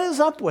 what is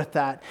up with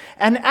that?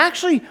 And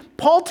actually,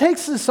 Paul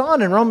takes this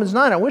on in Romans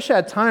 9. I wish I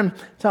had time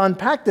to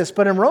unpack this,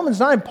 but in Romans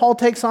 9, Paul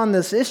takes on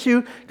this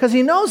issue because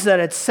he knows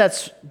that it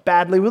sets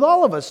badly with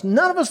all of us.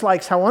 None of us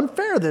likes how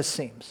unfair this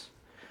seems.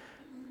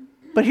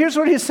 But here's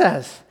what he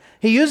says.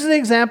 He uses the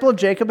example of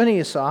Jacob and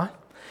Esau,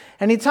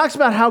 and he talks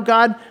about how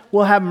God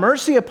will have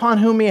mercy upon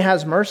whom he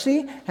has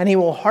mercy, and he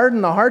will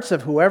harden the hearts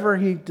of whoever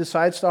he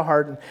decides to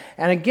harden.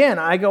 And again,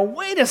 I go,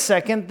 wait a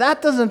second,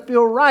 that doesn't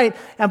feel right.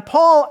 And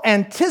Paul,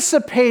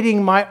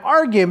 anticipating my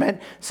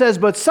argument, says,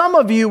 but some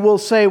of you will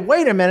say,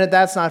 wait a minute,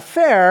 that's not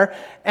fair.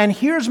 And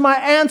here's my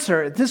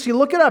answer. This, you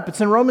look it up, it's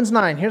in Romans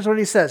 9. Here's what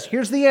he says.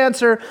 Here's the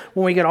answer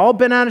when we get all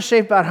bent out of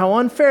shape about how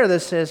unfair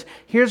this is.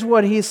 Here's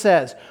what he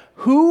says.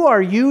 Who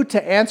are you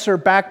to answer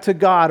back to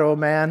God, oh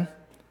man?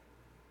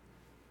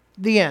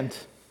 The end.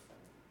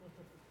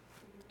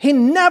 He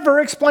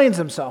never explains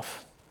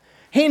himself.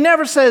 He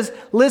never says,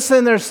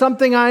 listen, there's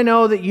something I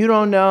know that you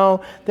don't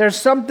know. There's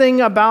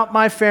something about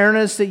my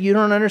fairness that you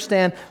don't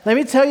understand. Let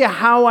me tell you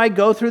how I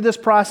go through this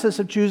process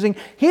of choosing.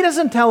 He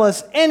doesn't tell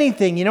us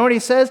anything. You know what he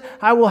says?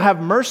 I will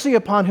have mercy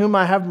upon whom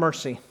I have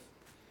mercy.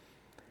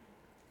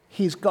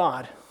 He's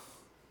God.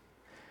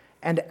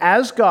 And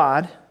as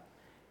God,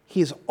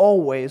 he's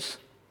always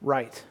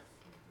right.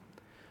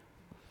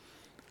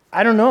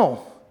 I don't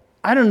know.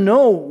 I don't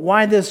know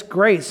why this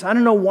grace, I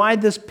don't know why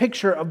this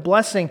picture of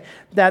blessing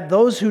that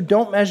those who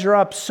don't measure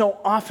up so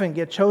often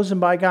get chosen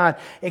by God,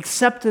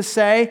 except to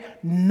say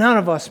none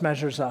of us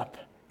measures up.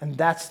 And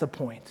that's the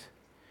point.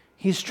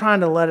 He's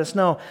trying to let us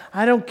know,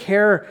 I don't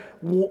care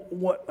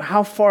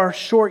how far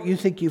short you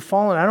think you've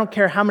fallen. I don't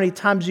care how many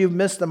times you've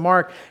missed the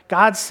mark.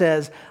 God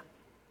says,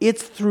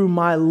 it's through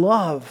my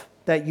love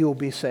that you will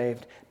be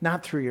saved,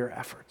 not through your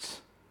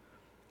efforts.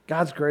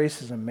 God's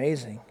grace is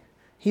amazing.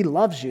 He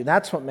loves you.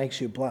 That's what makes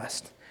you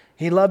blessed.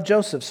 He loved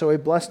Joseph, so he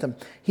blessed him.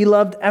 He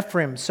loved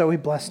Ephraim, so he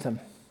blessed him.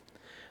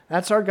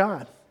 That's our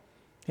God.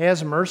 He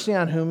has mercy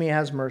on whom he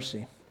has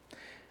mercy.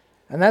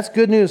 And that's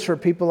good news for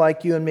people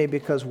like you and me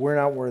because we're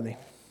not worthy.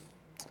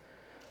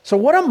 So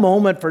what a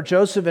moment for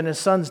Joseph and his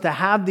sons to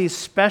have these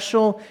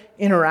special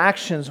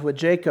interactions with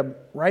Jacob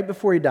right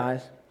before he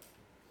dies.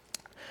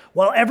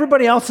 While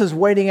everybody else is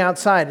waiting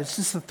outside, it's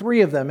just the three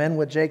of them in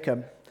with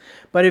Jacob.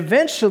 But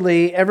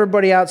eventually,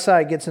 everybody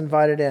outside gets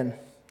invited in.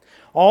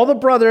 All the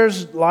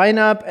brothers line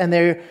up and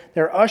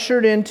they're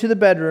ushered into the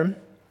bedroom.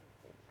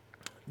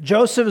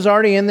 Joseph is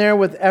already in there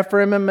with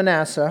Ephraim and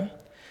Manasseh.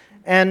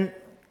 And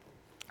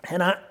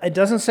it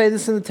doesn't say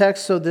this in the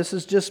text, so this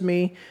is just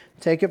me.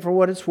 Take it for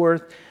what it's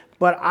worth.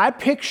 But I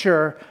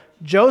picture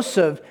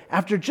Joseph,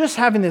 after just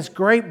having this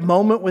great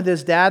moment with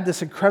his dad,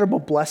 this incredible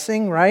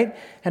blessing, right?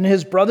 And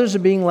his brothers are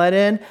being let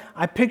in.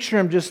 I picture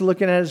him just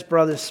looking at his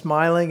brothers,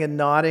 smiling and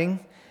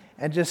nodding,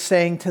 and just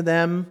saying to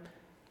them,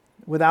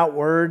 without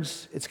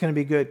words, it's going to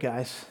be good,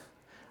 guys.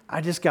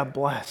 I just got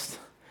blessed.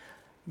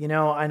 You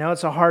know, I know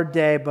it's a hard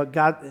day, but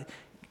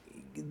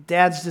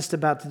Dad's just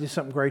about to do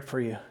something great for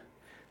you.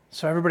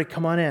 So everybody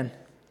come on in,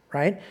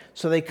 right?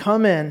 So they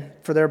come in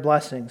for their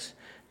blessings.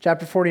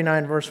 Chapter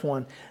 49, verse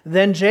 1.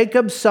 Then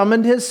Jacob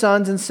summoned his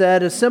sons and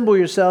said, assemble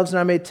yourselves, and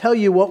I may tell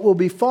you what will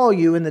befall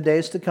you in the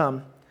days to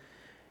come.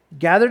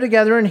 Gather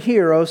together and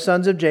hear, O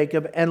sons of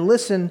Jacob, and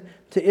listen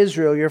to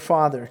Israel, your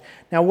father.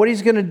 Now, what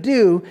he's going to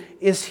do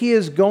is he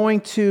is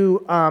going to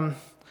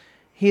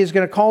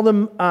call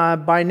them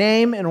by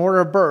name and order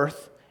of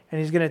birth, and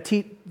he's going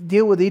to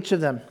deal with each of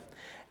them.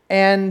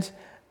 And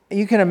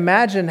you can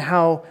imagine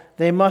how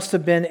they must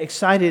have been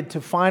excited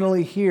to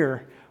finally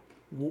hear,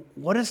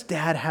 what does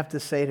Dad have to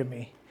say to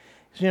me?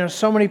 You know,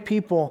 so many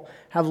people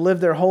have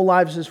lived their whole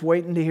lives just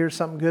waiting to hear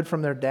something good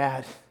from their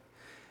dad.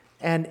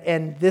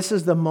 And this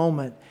is the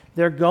moment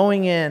They're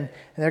going in and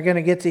they're going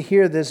to get to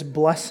hear this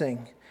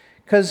blessing.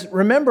 Because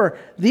remember,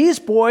 these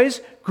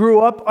boys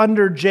grew up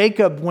under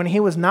Jacob when he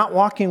was not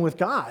walking with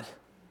God.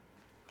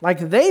 Like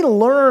they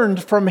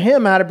learned from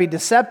him how to be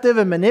deceptive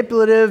and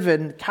manipulative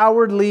and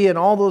cowardly and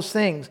all those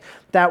things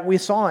that we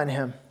saw in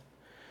him.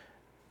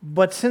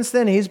 But since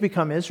then, he's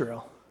become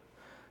Israel.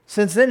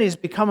 Since then, he's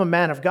become a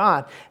man of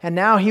God. And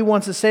now he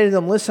wants to say to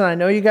them, listen, I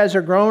know you guys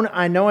are grown.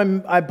 I know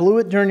I blew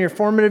it during your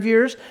formative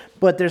years,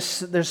 but there's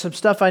some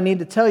stuff I need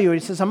to tell you. He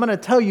says, I'm going to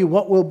tell you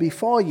what will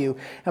befall you.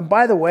 And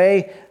by the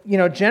way,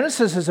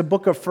 Genesis is a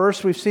book of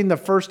firsts. We've seen the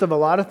first of a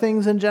lot of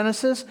things in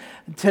Genesis.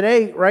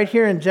 Today, right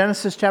here in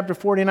Genesis chapter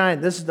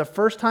 49, this is the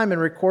first time in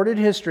recorded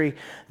history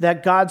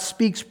that God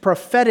speaks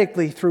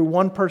prophetically through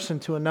one person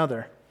to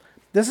another.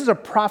 This is a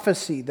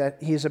prophecy that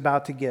he's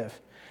about to give.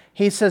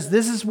 He says,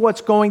 this is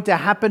what's going to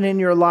happen in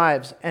your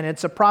lives. And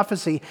it's a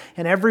prophecy,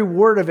 and every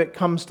word of it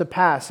comes to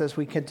pass as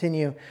we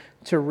continue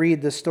to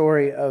read the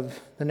story of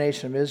the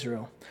nation of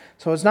Israel.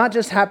 So it's not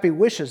just happy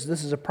wishes.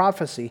 This is a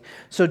prophecy.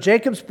 So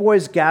Jacob's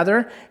boys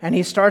gather, and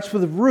he starts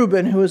with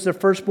Reuben, who is the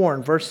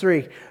firstborn. Verse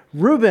 3,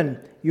 Reuben,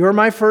 you're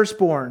my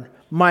firstborn,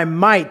 my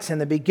might and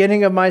the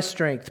beginning of my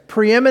strength,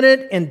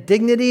 preeminent in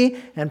dignity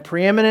and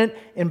preeminent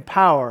in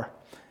power.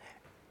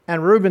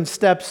 And Reuben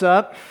steps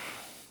up.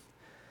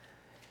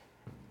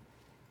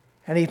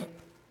 And he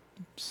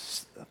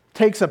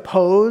takes a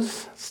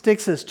pose,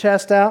 sticks his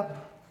chest out.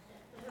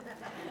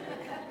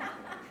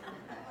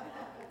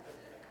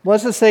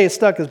 Let's just say he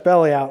stuck his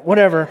belly out,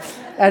 whatever.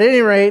 At any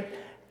rate,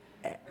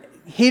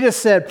 he just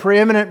said,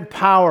 preeminent in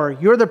power.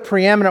 You're the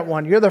preeminent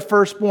one. You're the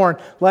firstborn.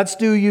 Let's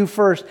do you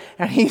first.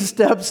 And he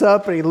steps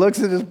up and he looks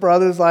at his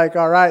brothers like,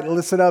 all right,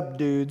 listen up,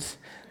 dudes.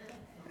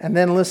 And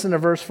then listen to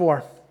verse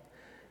 4.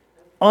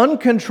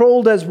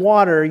 Uncontrolled as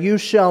water, you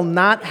shall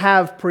not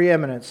have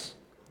preeminence,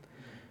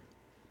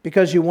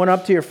 because you went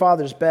up to your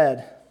father's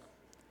bed.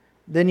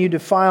 Then you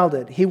defiled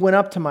it. He went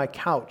up to my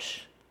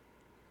couch.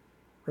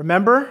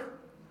 Remember?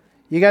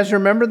 You guys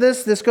remember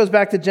this? This goes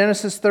back to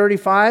Genesis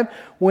 35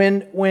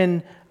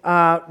 when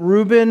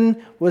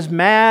Reuben was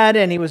mad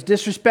and he was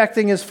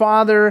disrespecting his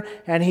father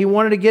and he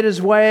wanted to get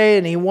his way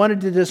and he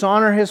wanted to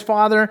dishonor his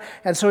father.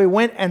 And so he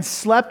went and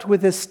slept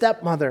with his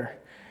stepmother.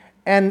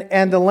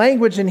 And the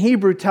language in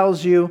Hebrew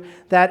tells you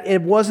that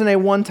it wasn't a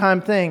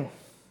one-time thing.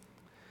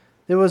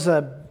 There was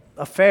an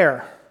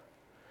affair.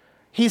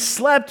 He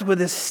slept with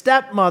his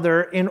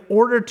stepmother in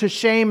order to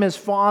shame his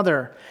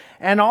father.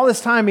 And all this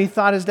time he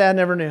thought his dad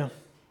never knew.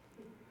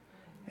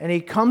 And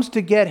he comes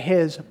to get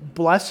his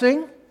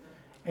blessing.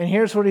 And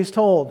here's what he's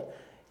told.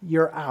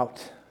 You're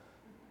out.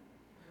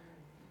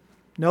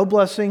 No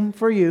blessing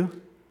for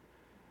you.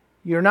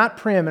 You're not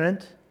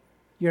preeminent.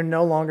 You're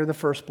no longer the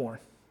firstborn.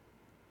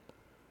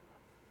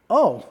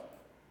 Oh,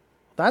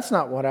 that's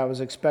not what I was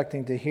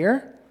expecting to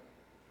hear.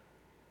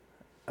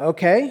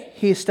 Okay,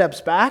 he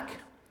steps back.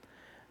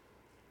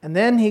 And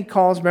then he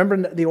calls,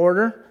 remember the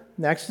order?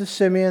 Next is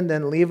Simeon,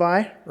 then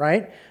Levi,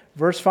 right?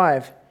 Verse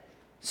 5.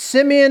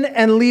 Simeon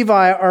and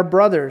Levi are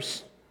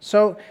brothers.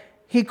 So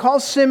he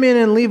calls Simeon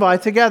and Levi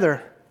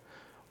together,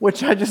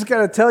 which I just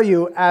got to tell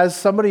you, as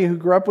somebody who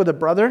grew up with a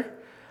brother,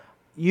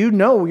 you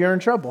know you're in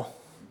trouble.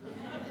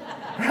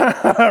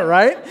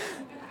 Right?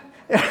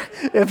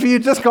 If you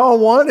just call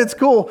one, it's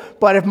cool.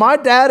 But if my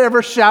dad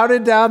ever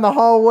shouted down the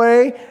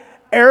hallway,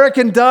 Eric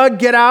and Doug,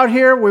 get out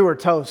here, we were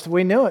toast.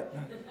 We knew it.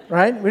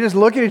 Right? We just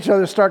look at each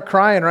other, start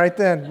crying right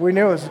then. We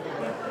knew it was,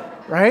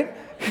 right?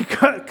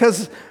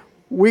 Because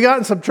we got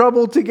in some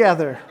trouble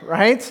together,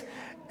 right?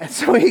 And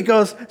so he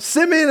goes,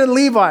 Simeon and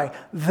Levi,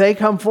 they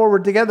come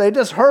forward together. They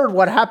just heard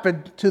what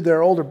happened to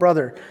their older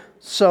brother.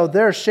 So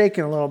they're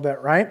shaking a little bit,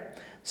 right?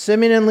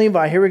 Simeon and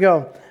Levi, here we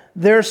go.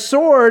 Their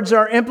swords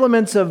are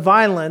implements of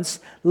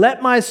violence.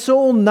 Let my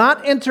soul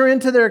not enter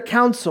into their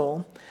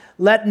counsel.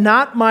 Let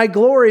not my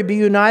glory be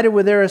united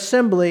with their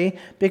assembly,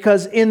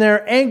 because in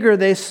their anger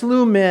they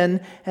slew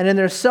men, and in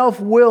their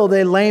self-will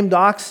they lamed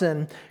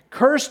oxen.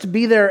 Cursed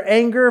be their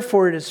anger,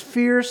 for it is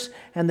fierce,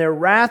 and their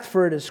wrath,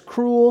 for it is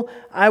cruel.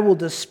 I will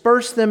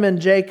disperse them in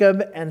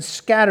Jacob and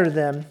scatter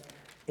them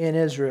in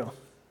Israel.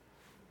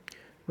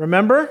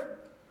 Remember?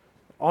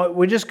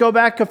 We just go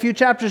back a few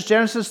chapters,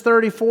 Genesis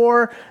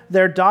 34,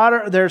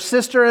 their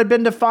sister had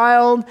been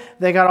defiled.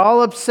 They got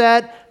all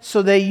upset.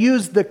 So they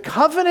used the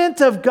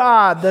covenant of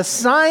God, the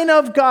sign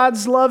of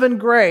God's love and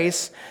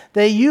grace.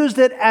 They used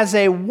it as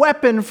a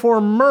weapon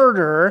for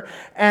murder.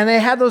 And they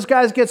had those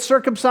guys get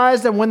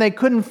circumcised. And when they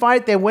couldn't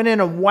fight, they went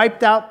in and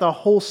wiped out the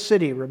whole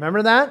city.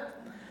 Remember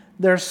that?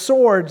 Their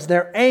swords,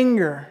 their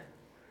anger.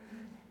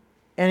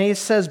 And he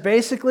says,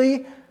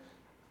 basically,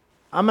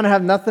 I'm going to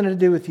have nothing to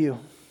do with you,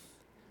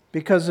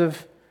 because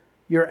of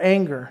your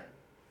anger.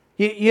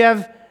 You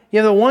have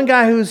the one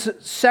guy who's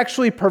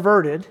sexually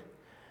perverted.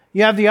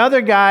 You have the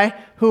other guy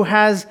who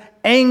has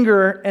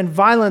anger and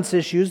violence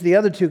issues, the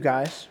other two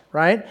guys,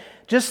 right?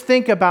 Just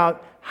think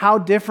about how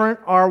different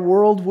our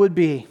world would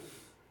be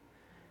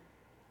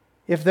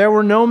if there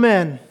were no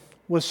men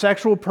with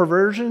sexual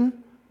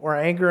perversion or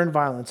anger and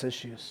violence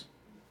issues.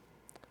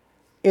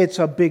 It's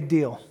a big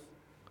deal.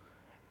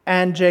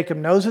 And Jacob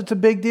knows it's a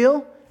big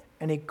deal,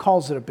 and he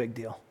calls it a big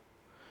deal.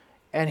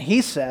 And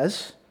he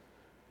says,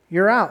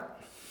 you're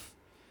out.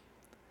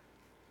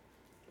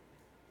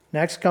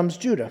 Next comes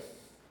Judah.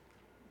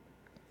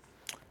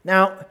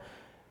 Now,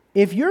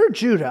 if you're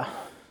Judah,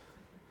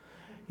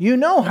 you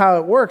know how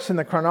it works in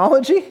the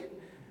chronology.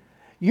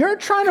 You're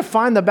trying to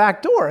find the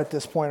back door at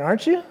this point,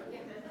 aren't you?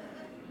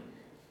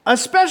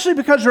 Especially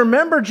because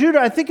remember Judah,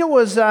 I think it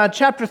was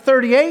chapter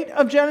 38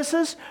 of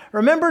Genesis.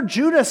 Remember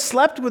Judah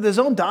slept with his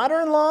own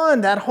daughter-in-law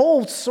and that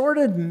whole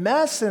sordid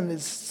mess, and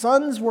his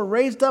sons were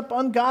raised up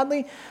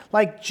ungodly.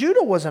 Like,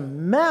 Judah was a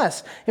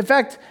mess. In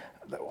fact,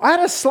 I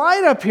had a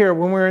slide up here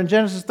when we were in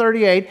Genesis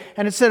 38,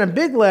 and it said in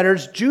big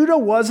letters, Judah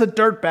was a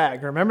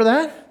dirtbag. Remember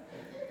that?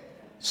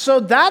 So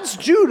that's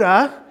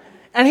Judah,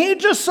 and he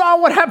just saw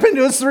what happened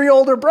to his 3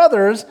 older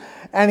brothers,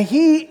 and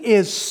he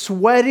is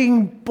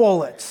sweating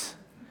bullets.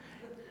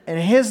 And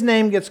his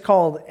name gets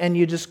called, and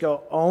you just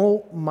go,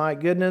 oh my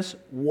goodness,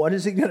 what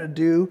is he going to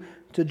do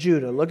to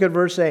Judah? Look at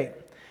verse 8.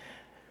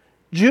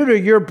 Judah,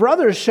 your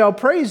brothers shall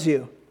praise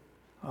you.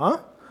 Huh?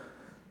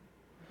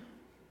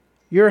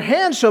 Your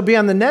hand shall be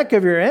on the neck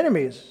of your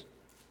enemies.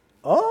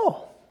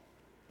 Oh,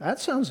 that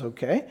sounds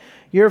okay.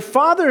 Your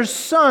father's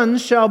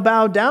sons shall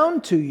bow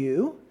down to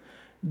you.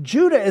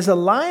 Judah is a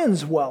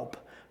lion's whelp.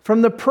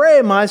 From the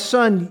prey, my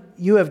son,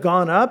 you have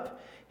gone up.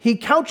 He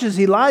couches,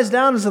 he lies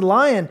down as a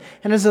lion,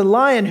 and as a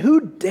lion,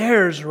 who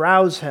dares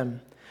rouse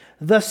him?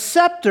 The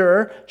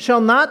scepter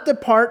shall not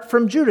depart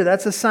from Judah.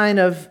 That's a sign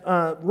of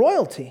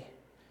royalty.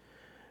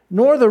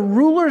 Nor the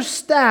ruler's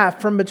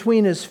staff from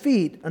between his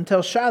feet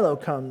until Shiloh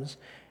comes,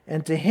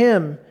 and to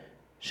him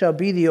shall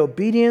be the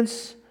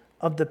obedience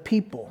of the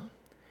people.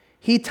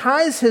 He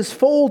ties his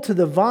foal to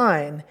the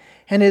vine,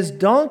 and his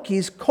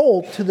donkey's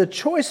colt to the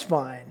choice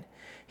vine.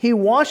 He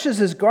washes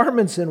his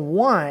garments in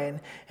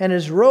wine, and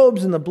his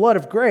robes in the blood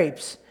of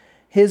grapes.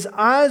 His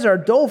eyes are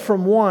dull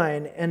from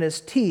wine, and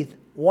his teeth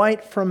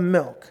white from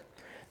milk.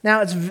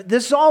 Now,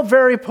 this is all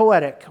very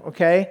poetic,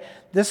 okay?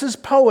 This is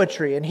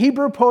poetry, and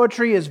Hebrew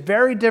poetry is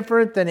very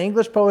different than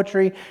English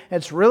poetry.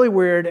 It's really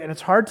weird, and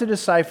it's hard to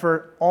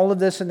decipher all of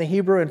this in the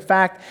Hebrew. In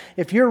fact,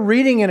 if you're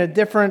reading in a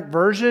different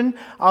version,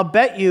 I'll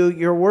bet you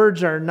your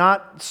words are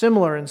not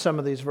similar in some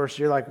of these verses.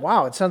 You're like,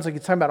 wow, it sounds like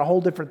it's talking about a whole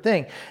different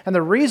thing. And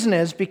the reason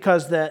is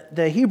because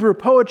the Hebrew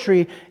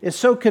poetry is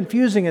so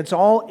confusing. It's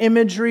all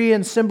imagery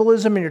and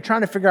symbolism, and you're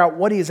trying to figure out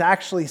what he's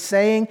actually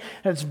saying,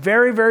 and it's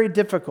very, very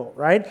difficult,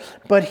 right?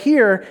 But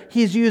here,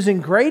 he's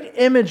using great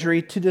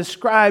imagery to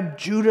describe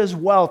Judah's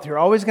wealth. You're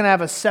always going to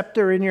have a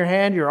scepter in your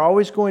hand. You're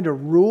always going to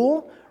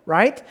rule,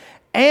 right?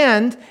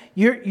 And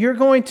you're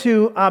going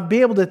to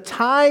be able to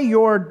tie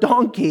your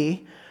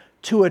donkey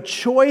to a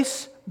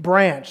choice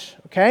branch,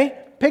 okay?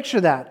 Picture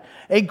that.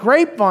 A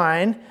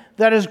grapevine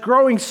that is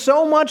growing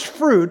so much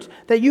fruit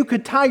that you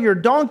could tie your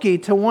donkey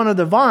to one of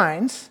the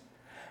vines.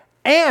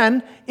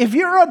 And if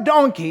you're a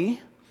donkey,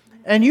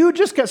 and you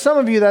just got, some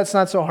of you, that's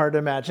not so hard to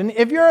imagine.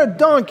 If you're a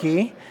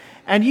donkey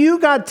and you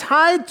got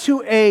tied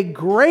to a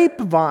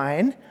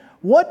grapevine,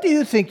 what do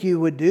you think you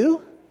would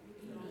do?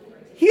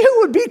 You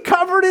would be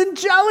covered in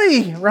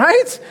jelly,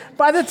 right?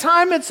 By the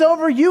time it's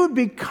over, you would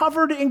be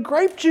covered in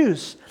grape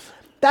juice.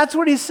 That's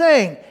what he's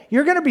saying.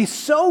 You're going to be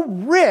so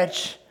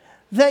rich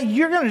that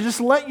you're going to just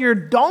let your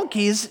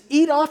donkeys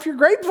eat off your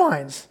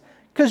grapevines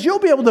because you'll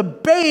be able to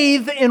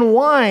bathe in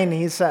wine,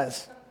 he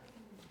says.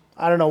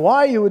 I don't know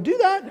why you would do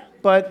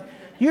that, but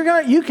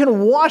you can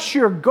wash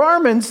your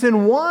garments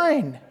in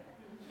wine,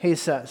 he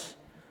says.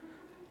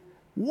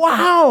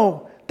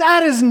 Wow,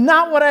 that is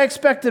not what I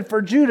expected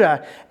for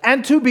Judah.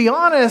 And to be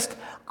honest,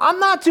 I'm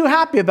not too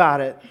happy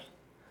about it.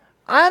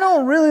 I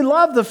don't really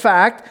love the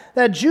fact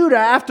that Judah,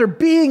 after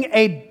being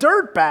a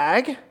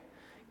dirtbag,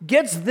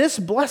 gets this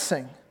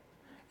blessing.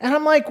 And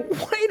I'm like,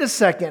 wait a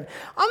second.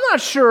 I'm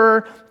not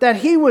sure that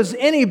he was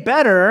any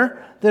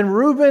better than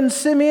Reuben,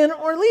 Simeon,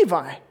 or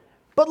Levi.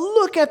 But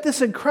look at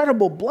this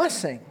incredible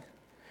blessing.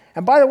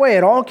 And by the way,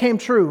 it all came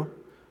true.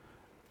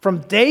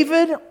 From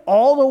David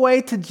all the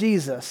way to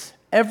Jesus,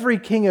 every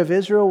king of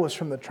Israel was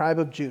from the tribe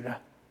of Judah.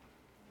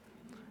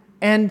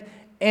 And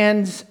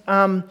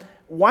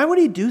why would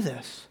he do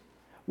this?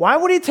 Why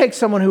would he take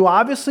someone who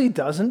obviously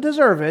doesn't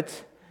deserve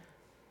it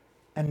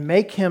and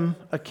make him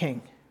a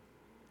king?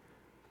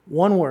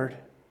 One word,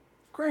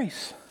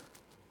 grace.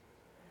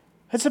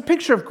 It's a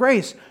picture of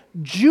grace.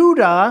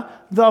 Judah,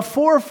 the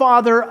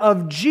forefather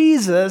of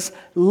Jesus,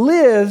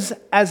 lives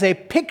as a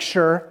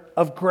picture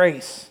of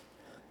grace.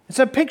 It's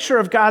a picture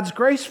of God's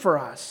grace for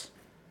us.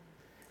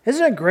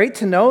 Isn't it great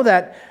to know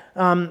that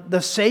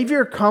the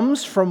Savior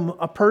comes from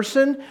a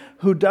person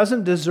who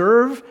doesn't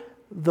deserve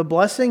the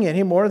blessing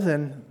any more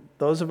than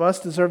those of us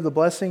deserve the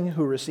blessing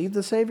who receive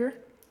the Savior?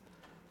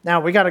 Now,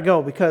 we got to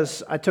go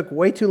because I took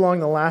way too long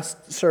the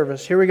last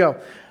service. Here we go.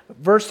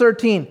 Verse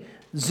 13.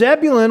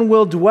 Zebulun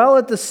will dwell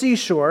at the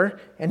seashore,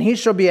 and he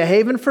shall be a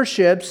haven for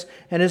ships,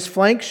 and his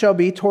flank shall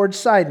be towards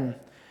Sidon.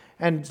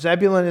 And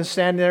Zebulun is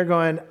standing there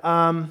going,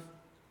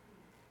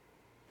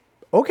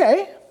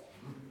 okay.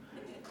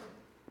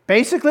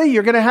 Basically,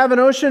 you're going to have an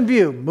ocean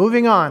view.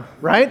 Moving on,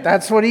 right?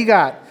 That's what he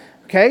got.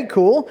 Okay,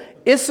 cool.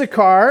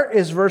 Issachar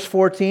is verse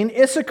 14.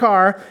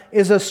 Issachar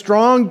is a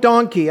strong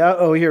donkey.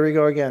 Here we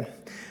go again.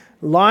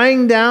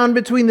 Lying down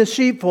between the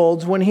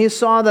sheepfolds, when he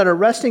saw that a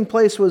resting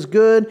place was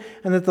good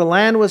and that the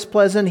land was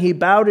pleasant, he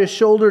bowed his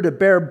shoulder to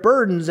bear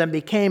burdens and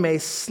became a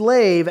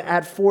slave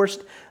at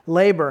forced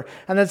labor.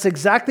 And that's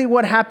exactly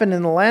what happened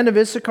in the land of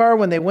Issachar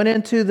when they went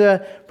into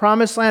the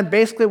promised land.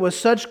 Basically, it was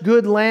such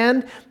good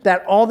land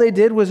that all they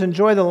did was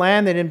enjoy the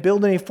land. They didn't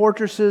build any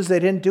fortresses. They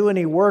didn't do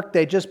any work.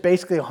 They just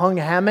basically hung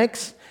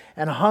hammocks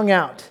and hung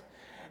out.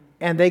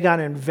 And they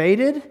got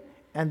invaded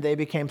and they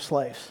became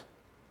slaves,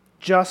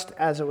 just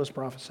as it was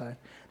prophesied.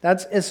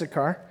 That's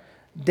Issachar.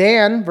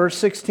 Dan, verse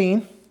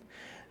 16.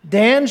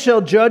 Dan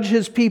shall judge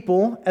his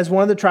people as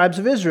one of the tribes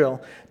of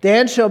Israel.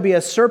 Dan shall be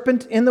a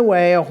serpent in the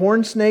way, a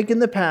horned snake in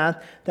the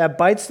path, that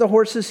bites the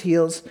horse's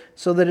heels,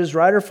 so that his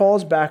rider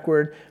falls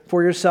backward.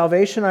 For your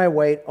salvation I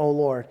wait, O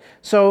Lord.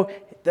 So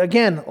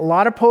again, a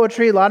lot of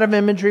poetry, a lot of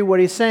imagery. What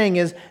he's saying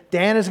is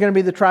Dan is going to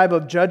be the tribe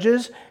of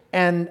judges,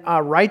 and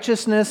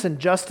righteousness and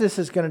justice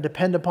is going to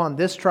depend upon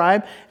this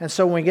tribe. And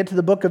so when we get to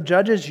the book of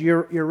Judges,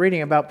 you're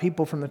reading about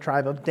people from the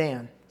tribe of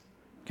Dan.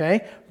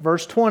 Okay,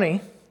 verse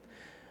 20.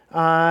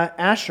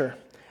 Asher.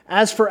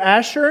 As for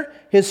Asher,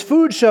 his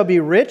food shall be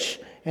rich,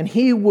 and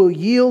he will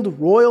yield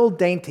royal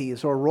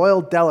dainties or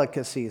royal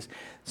delicacies.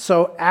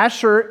 So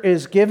Asher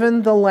is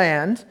given the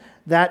land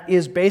that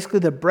is basically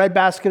the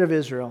breadbasket of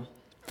Israel.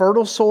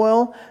 Fertile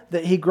soil,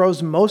 that he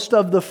grows most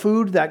of the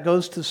food that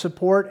goes to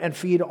support and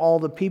feed all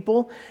the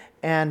people,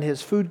 and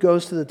his food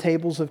goes to the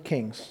tables of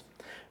kings.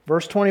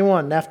 Verse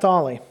 21,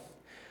 Naphtali.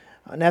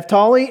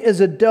 Naphtali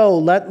is a doe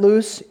let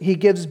loose. He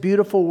gives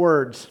beautiful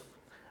words.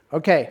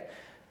 Okay.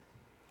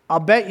 I'll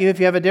bet you if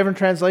you have a different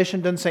translation,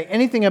 it doesn't say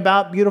anything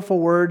about beautiful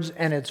words,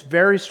 and it's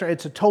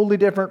it's a totally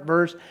different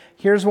verse.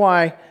 Here's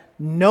why.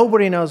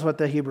 Nobody knows what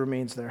the Hebrew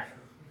means there.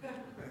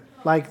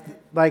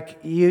 Like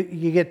you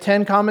get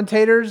 10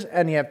 commentators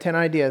and you have 10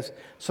 ideas.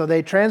 So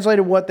they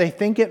translated what they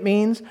think it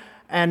means,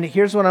 and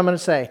here's what I'm going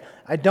to say.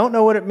 I don't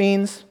know what it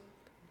means.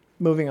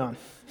 Moving on.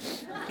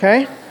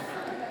 Okay?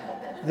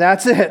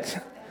 That's it.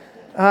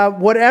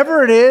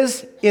 Whatever it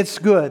is, it's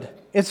good.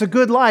 It's a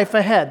good life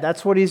ahead.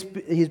 That's what he's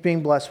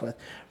being blessed with.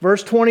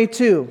 Verse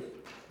 22,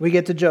 we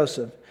get to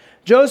Joseph.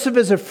 Joseph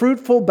is a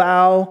fruitful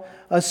bough,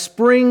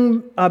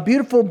 a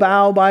beautiful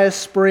bough by a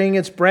spring.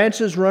 Its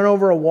branches run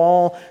over a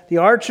wall. The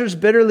archers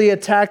bitterly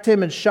attacked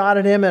him and shot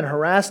at him and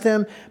harassed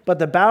him, but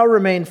the bough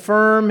remained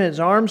firm.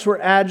 His arms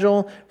were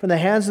agile from the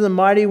hands of the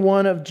mighty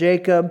one of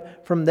Jacob.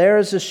 From there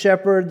is the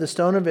shepherd, the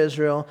stone of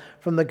Israel,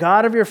 from the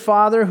God of your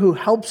father who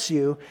helps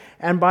you,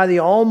 and by the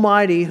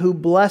Almighty who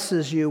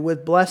blesses you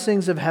with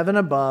blessings of heaven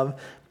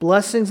above,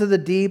 blessings of the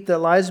deep that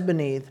lies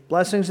beneath,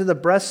 blessings of the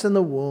breasts and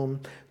the womb.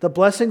 The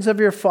blessings of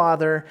your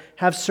father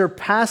have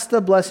surpassed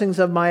the blessings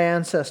of my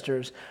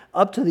ancestors,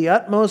 up to the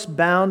utmost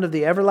bound of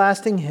the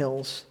everlasting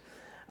hills.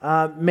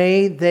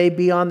 May they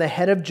be on the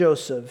head of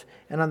Joseph,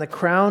 and on the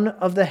crown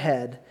of the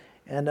head,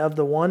 and of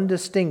the one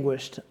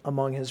distinguished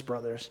among his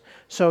brothers.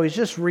 So he's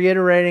just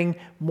reiterating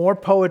more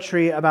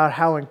poetry about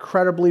how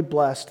incredibly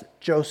blessed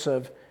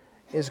Joseph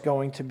is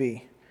going to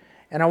be.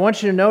 And I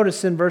want you to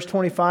notice in verse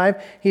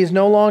 25, he's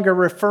no longer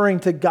referring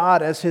to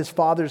God as his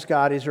father's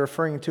God. He's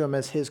referring to him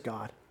as his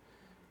God,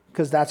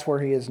 because that's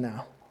where he is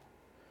now.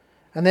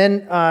 And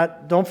then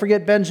don't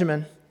forget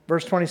Benjamin,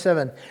 verse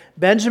 27.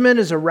 Benjamin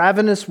is a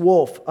ravenous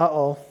wolf.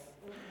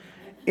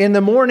 In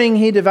the morning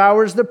he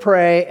devours the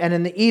prey, and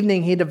in the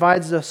evening he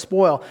divides the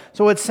spoil.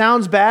 So it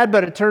sounds bad,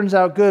 but it turns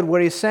out good.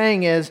 What he's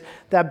saying is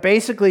that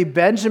basically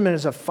Benjamin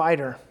is a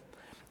fighter.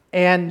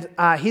 And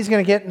he's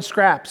going to get in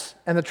scraps.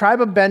 And the tribe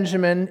of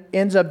Benjamin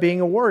ends up being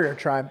a warrior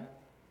tribe.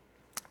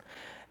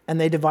 And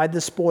they divide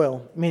the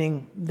spoil,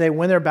 meaning they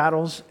win their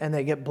battles and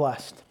they get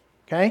blessed.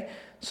 Okay?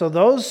 So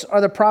those are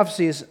the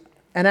prophecies.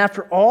 And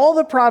after all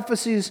the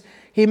prophecies,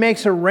 he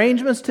makes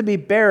arrangements to be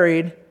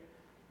buried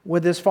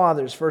with his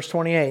fathers. Verse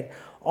 28.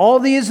 All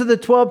these are the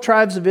 12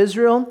 tribes of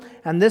Israel,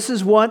 and this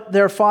is what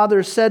their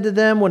father said to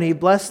them when he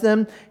blessed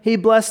them. He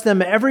blessed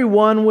them every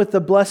one with the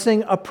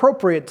blessing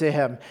appropriate to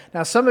him.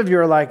 Now some of you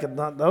are like,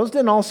 those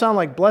didn't all sound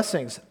like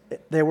blessings.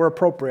 They were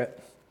appropriate.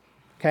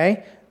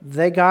 Okay?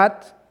 They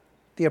got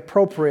the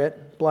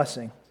appropriate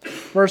blessing.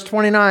 Verse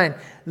 29.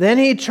 Then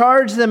he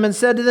charged them and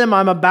said to them,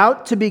 I'm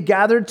about to be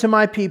gathered to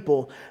my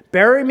people.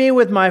 Bury me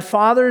with my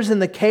fathers in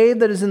the cave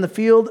that is in the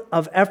field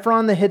of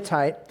Ephron the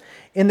Hittite,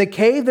 in the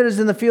cave that is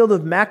in the field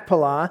of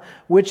Machpelah,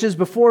 which is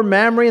before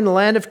Mamre in the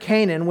land of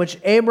Canaan, which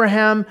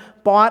Abraham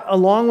bought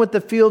along with the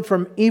field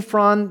from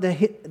Ephron the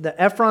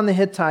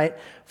Hittite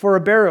for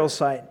a burial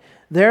site.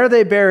 There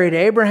they buried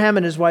Abraham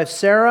and his wife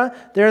Sarah.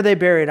 There they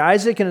buried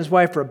Isaac and his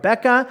wife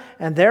Rebekah.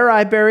 And there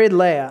I buried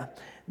Leah.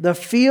 The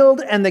field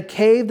and the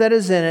cave that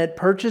is in it,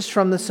 purchased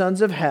from the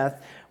sons of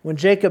Heth. When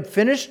Jacob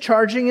finished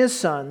charging his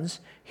sons,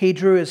 he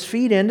drew his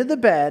feet into the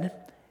bed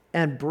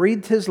and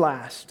breathed his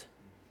last,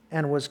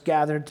 and was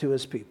gathered to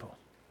his people.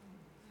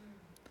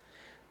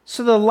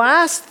 So the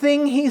last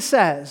thing he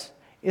says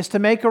is to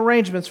make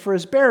arrangements for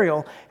his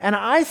burial. And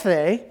I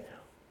say,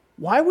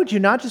 why would you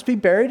not just be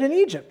buried in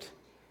Egypt?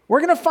 We're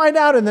going to find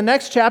out in the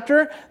next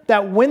chapter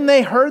that when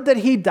they heard that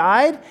he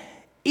died,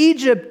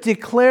 Egypt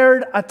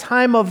declared a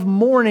time of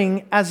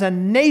mourning as a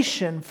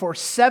nation. For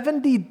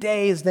 70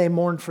 days they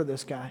mourned for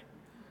this guy.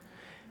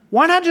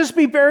 Why not just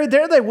be buried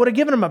there? They would have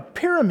given him a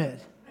pyramid.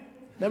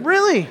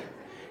 Really?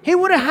 He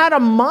would have had a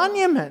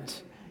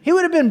monument. He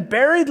would have been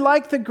buried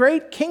like the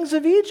great kings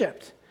of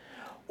Egypt.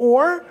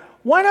 Or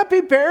why not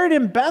be buried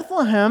in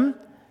Bethlehem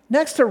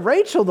next to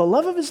Rachel, the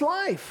love of his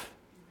life?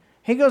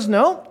 He goes,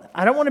 no,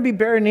 I don't want to be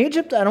buried in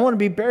Egypt. I don't want to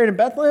be buried in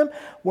Bethlehem.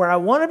 Where I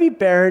want to be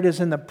buried is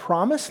in the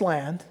promised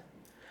land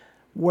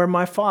where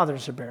my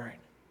fathers are buried,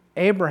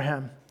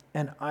 Abraham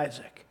and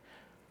Isaac.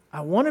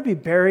 I want to be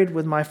buried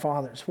with my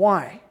fathers.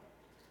 Why?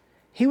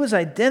 He was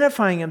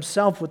identifying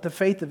himself with the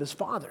faith of his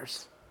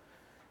fathers.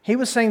 He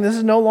was saying this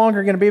is no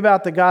longer going to be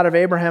about the God of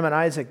Abraham and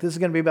Isaac. This is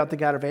going to be about the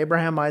God of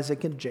Abraham,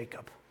 Isaac, and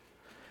Jacob.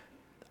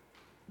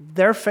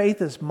 Their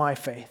faith is my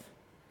faith.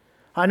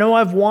 I know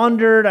I've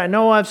wandered, I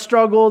know I've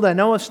struggled, I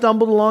know I've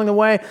stumbled along the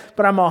way,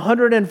 but I'm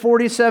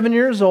 147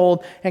 years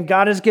old and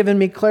God has given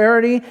me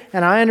clarity,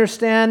 and I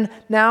understand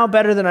now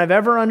better than I've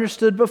ever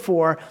understood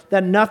before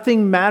that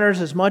nothing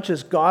matters as much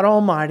as God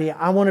Almighty.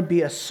 I want to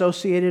be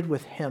associated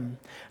with Him.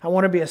 I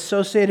want to be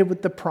associated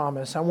with the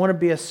promise. I want to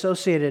be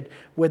associated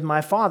with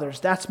my fathers.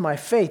 That's my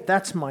faith.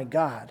 That's my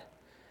God.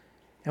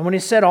 And when he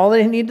said all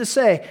that he needed to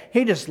say,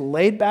 he just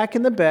laid back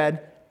in the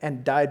bed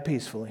and died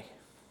peacefully.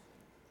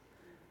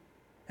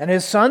 And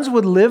his sons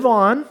would live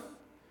on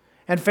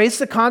and face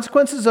the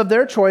consequences of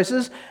their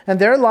choices, and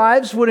their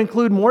lives would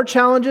include more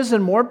challenges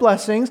and more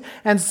blessings,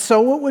 and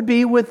so it would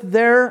be with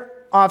their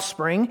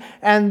offspring,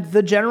 and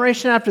the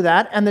generation after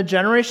that, and the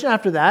generation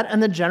after that,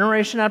 and the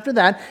generation after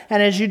that.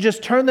 And as you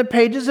just turn the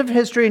pages of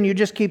history and you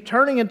just keep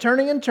turning and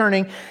turning and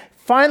turning,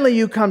 finally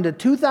you come to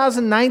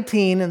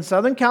 2019 in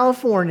Southern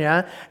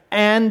California,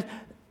 and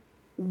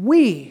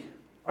we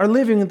are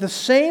living with the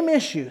same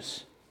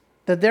issues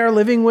that they're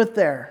living with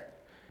there.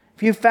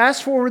 If you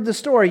fast forward the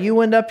story,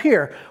 you end up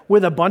here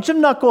with a bunch of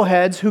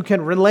knuckleheads who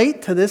can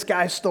relate to this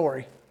guy's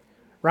story,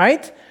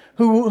 right?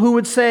 Who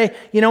would say,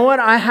 you know what,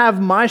 I have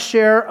my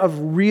share of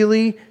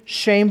really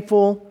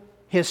shameful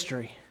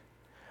history.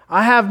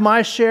 I have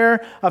my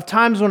share of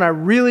times when I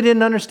really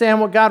didn't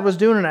understand what God was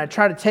doing and I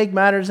tried to take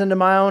matters into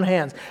my own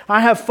hands. I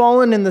have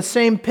fallen in the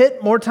same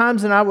pit more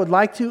times than I would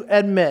like to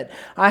admit.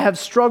 I have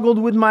struggled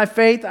with my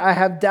faith. I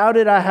have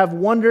doubted. I have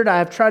wondered. I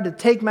have tried to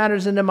take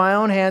matters into my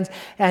own hands.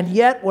 And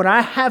yet what I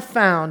have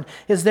found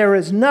is there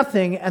is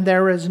nothing and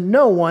there is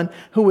no one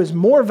who is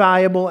more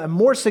valuable and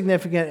more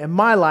significant in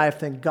my life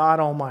than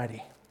God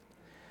Almighty.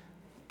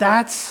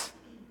 That's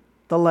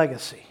the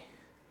legacy.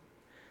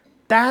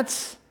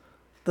 That's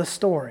the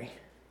story.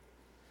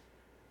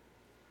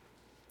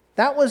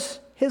 That was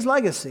his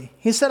legacy.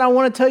 He said, I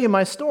want to tell you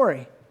my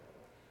story.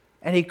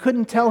 And he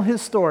couldn't tell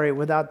his story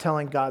without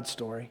telling God's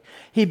story.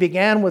 He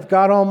began with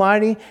God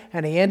Almighty,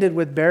 and he ended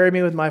with bury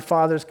me with my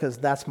fathers, because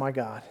that's my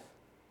God.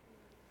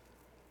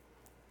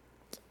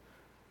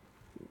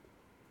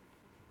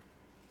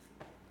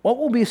 What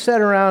will be said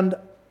around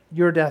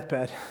your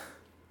deathbed?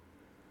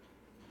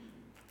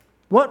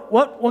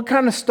 What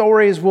kind of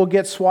stories will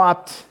get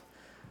swapped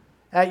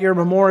at your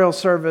memorial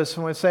service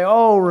when we say,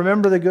 oh,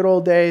 remember the good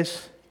old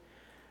days?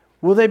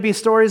 Will they be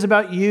stories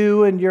about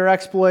you and your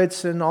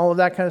exploits and all of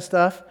that kind of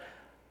stuff?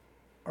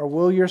 Or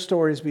will your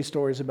stories be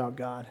stories about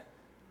God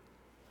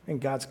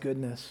and God's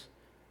goodness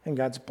and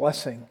God's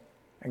blessing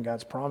and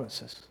God's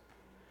promises?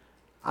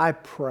 I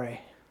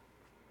pray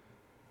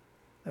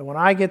that when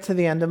I get to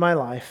the end of my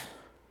life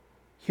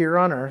here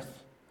on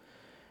earth,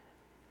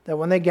 that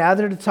when they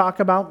gather to talk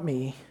about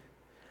me,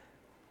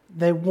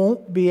 they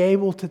won't be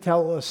able to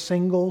tell a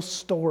single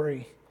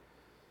story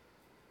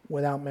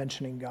without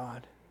mentioning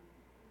God.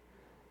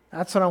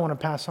 That's what I want to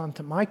pass on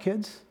to my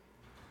kids.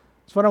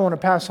 It's what I want to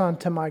pass on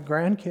to my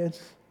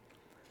grandkids.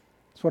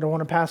 It's what I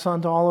want to pass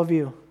on to all of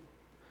you.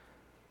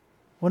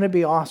 Wouldn't it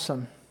be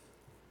awesome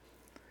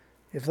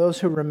if those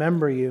who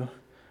remember you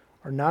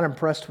are not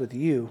impressed with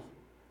you,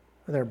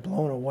 but they're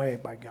blown away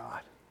by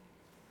God?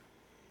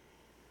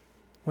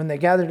 When they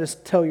gather to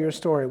tell your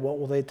story, what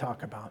will they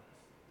talk about?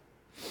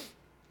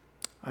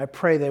 I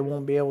pray they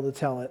won't be able to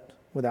tell it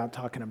without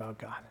talking about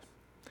God.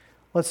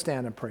 Let's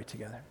stand and pray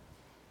together.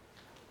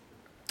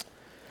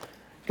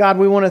 God,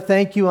 we want to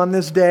thank you on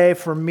this day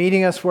for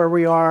meeting us where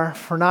we are,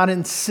 for not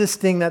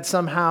insisting that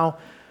somehow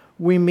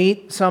we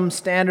meet some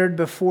standard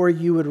before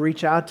you would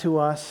reach out to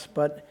us,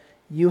 but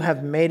you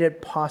have made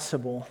it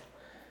possible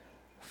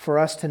for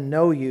us to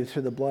know you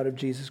through the blood of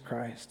Jesus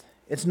Christ.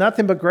 It's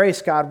nothing but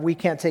grace, God. We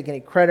can't take any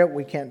credit.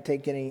 We can't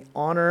take any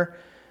honor.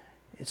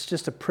 It's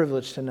just a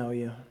privilege to know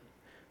you.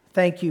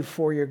 Thank you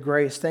for your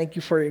grace. Thank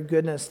you for your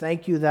goodness.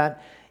 Thank you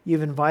that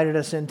you've invited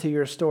us into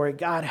your story.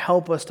 God,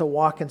 help us to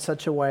walk in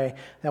such a way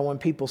that when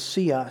people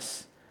see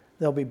us,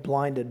 they'll be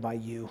blinded by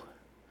you.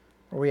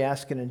 We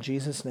ask it in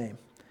Jesus' name.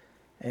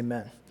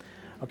 Amen.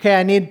 Okay,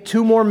 I need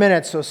 2 more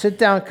minutes, so sit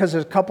down because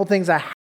there's a couple things I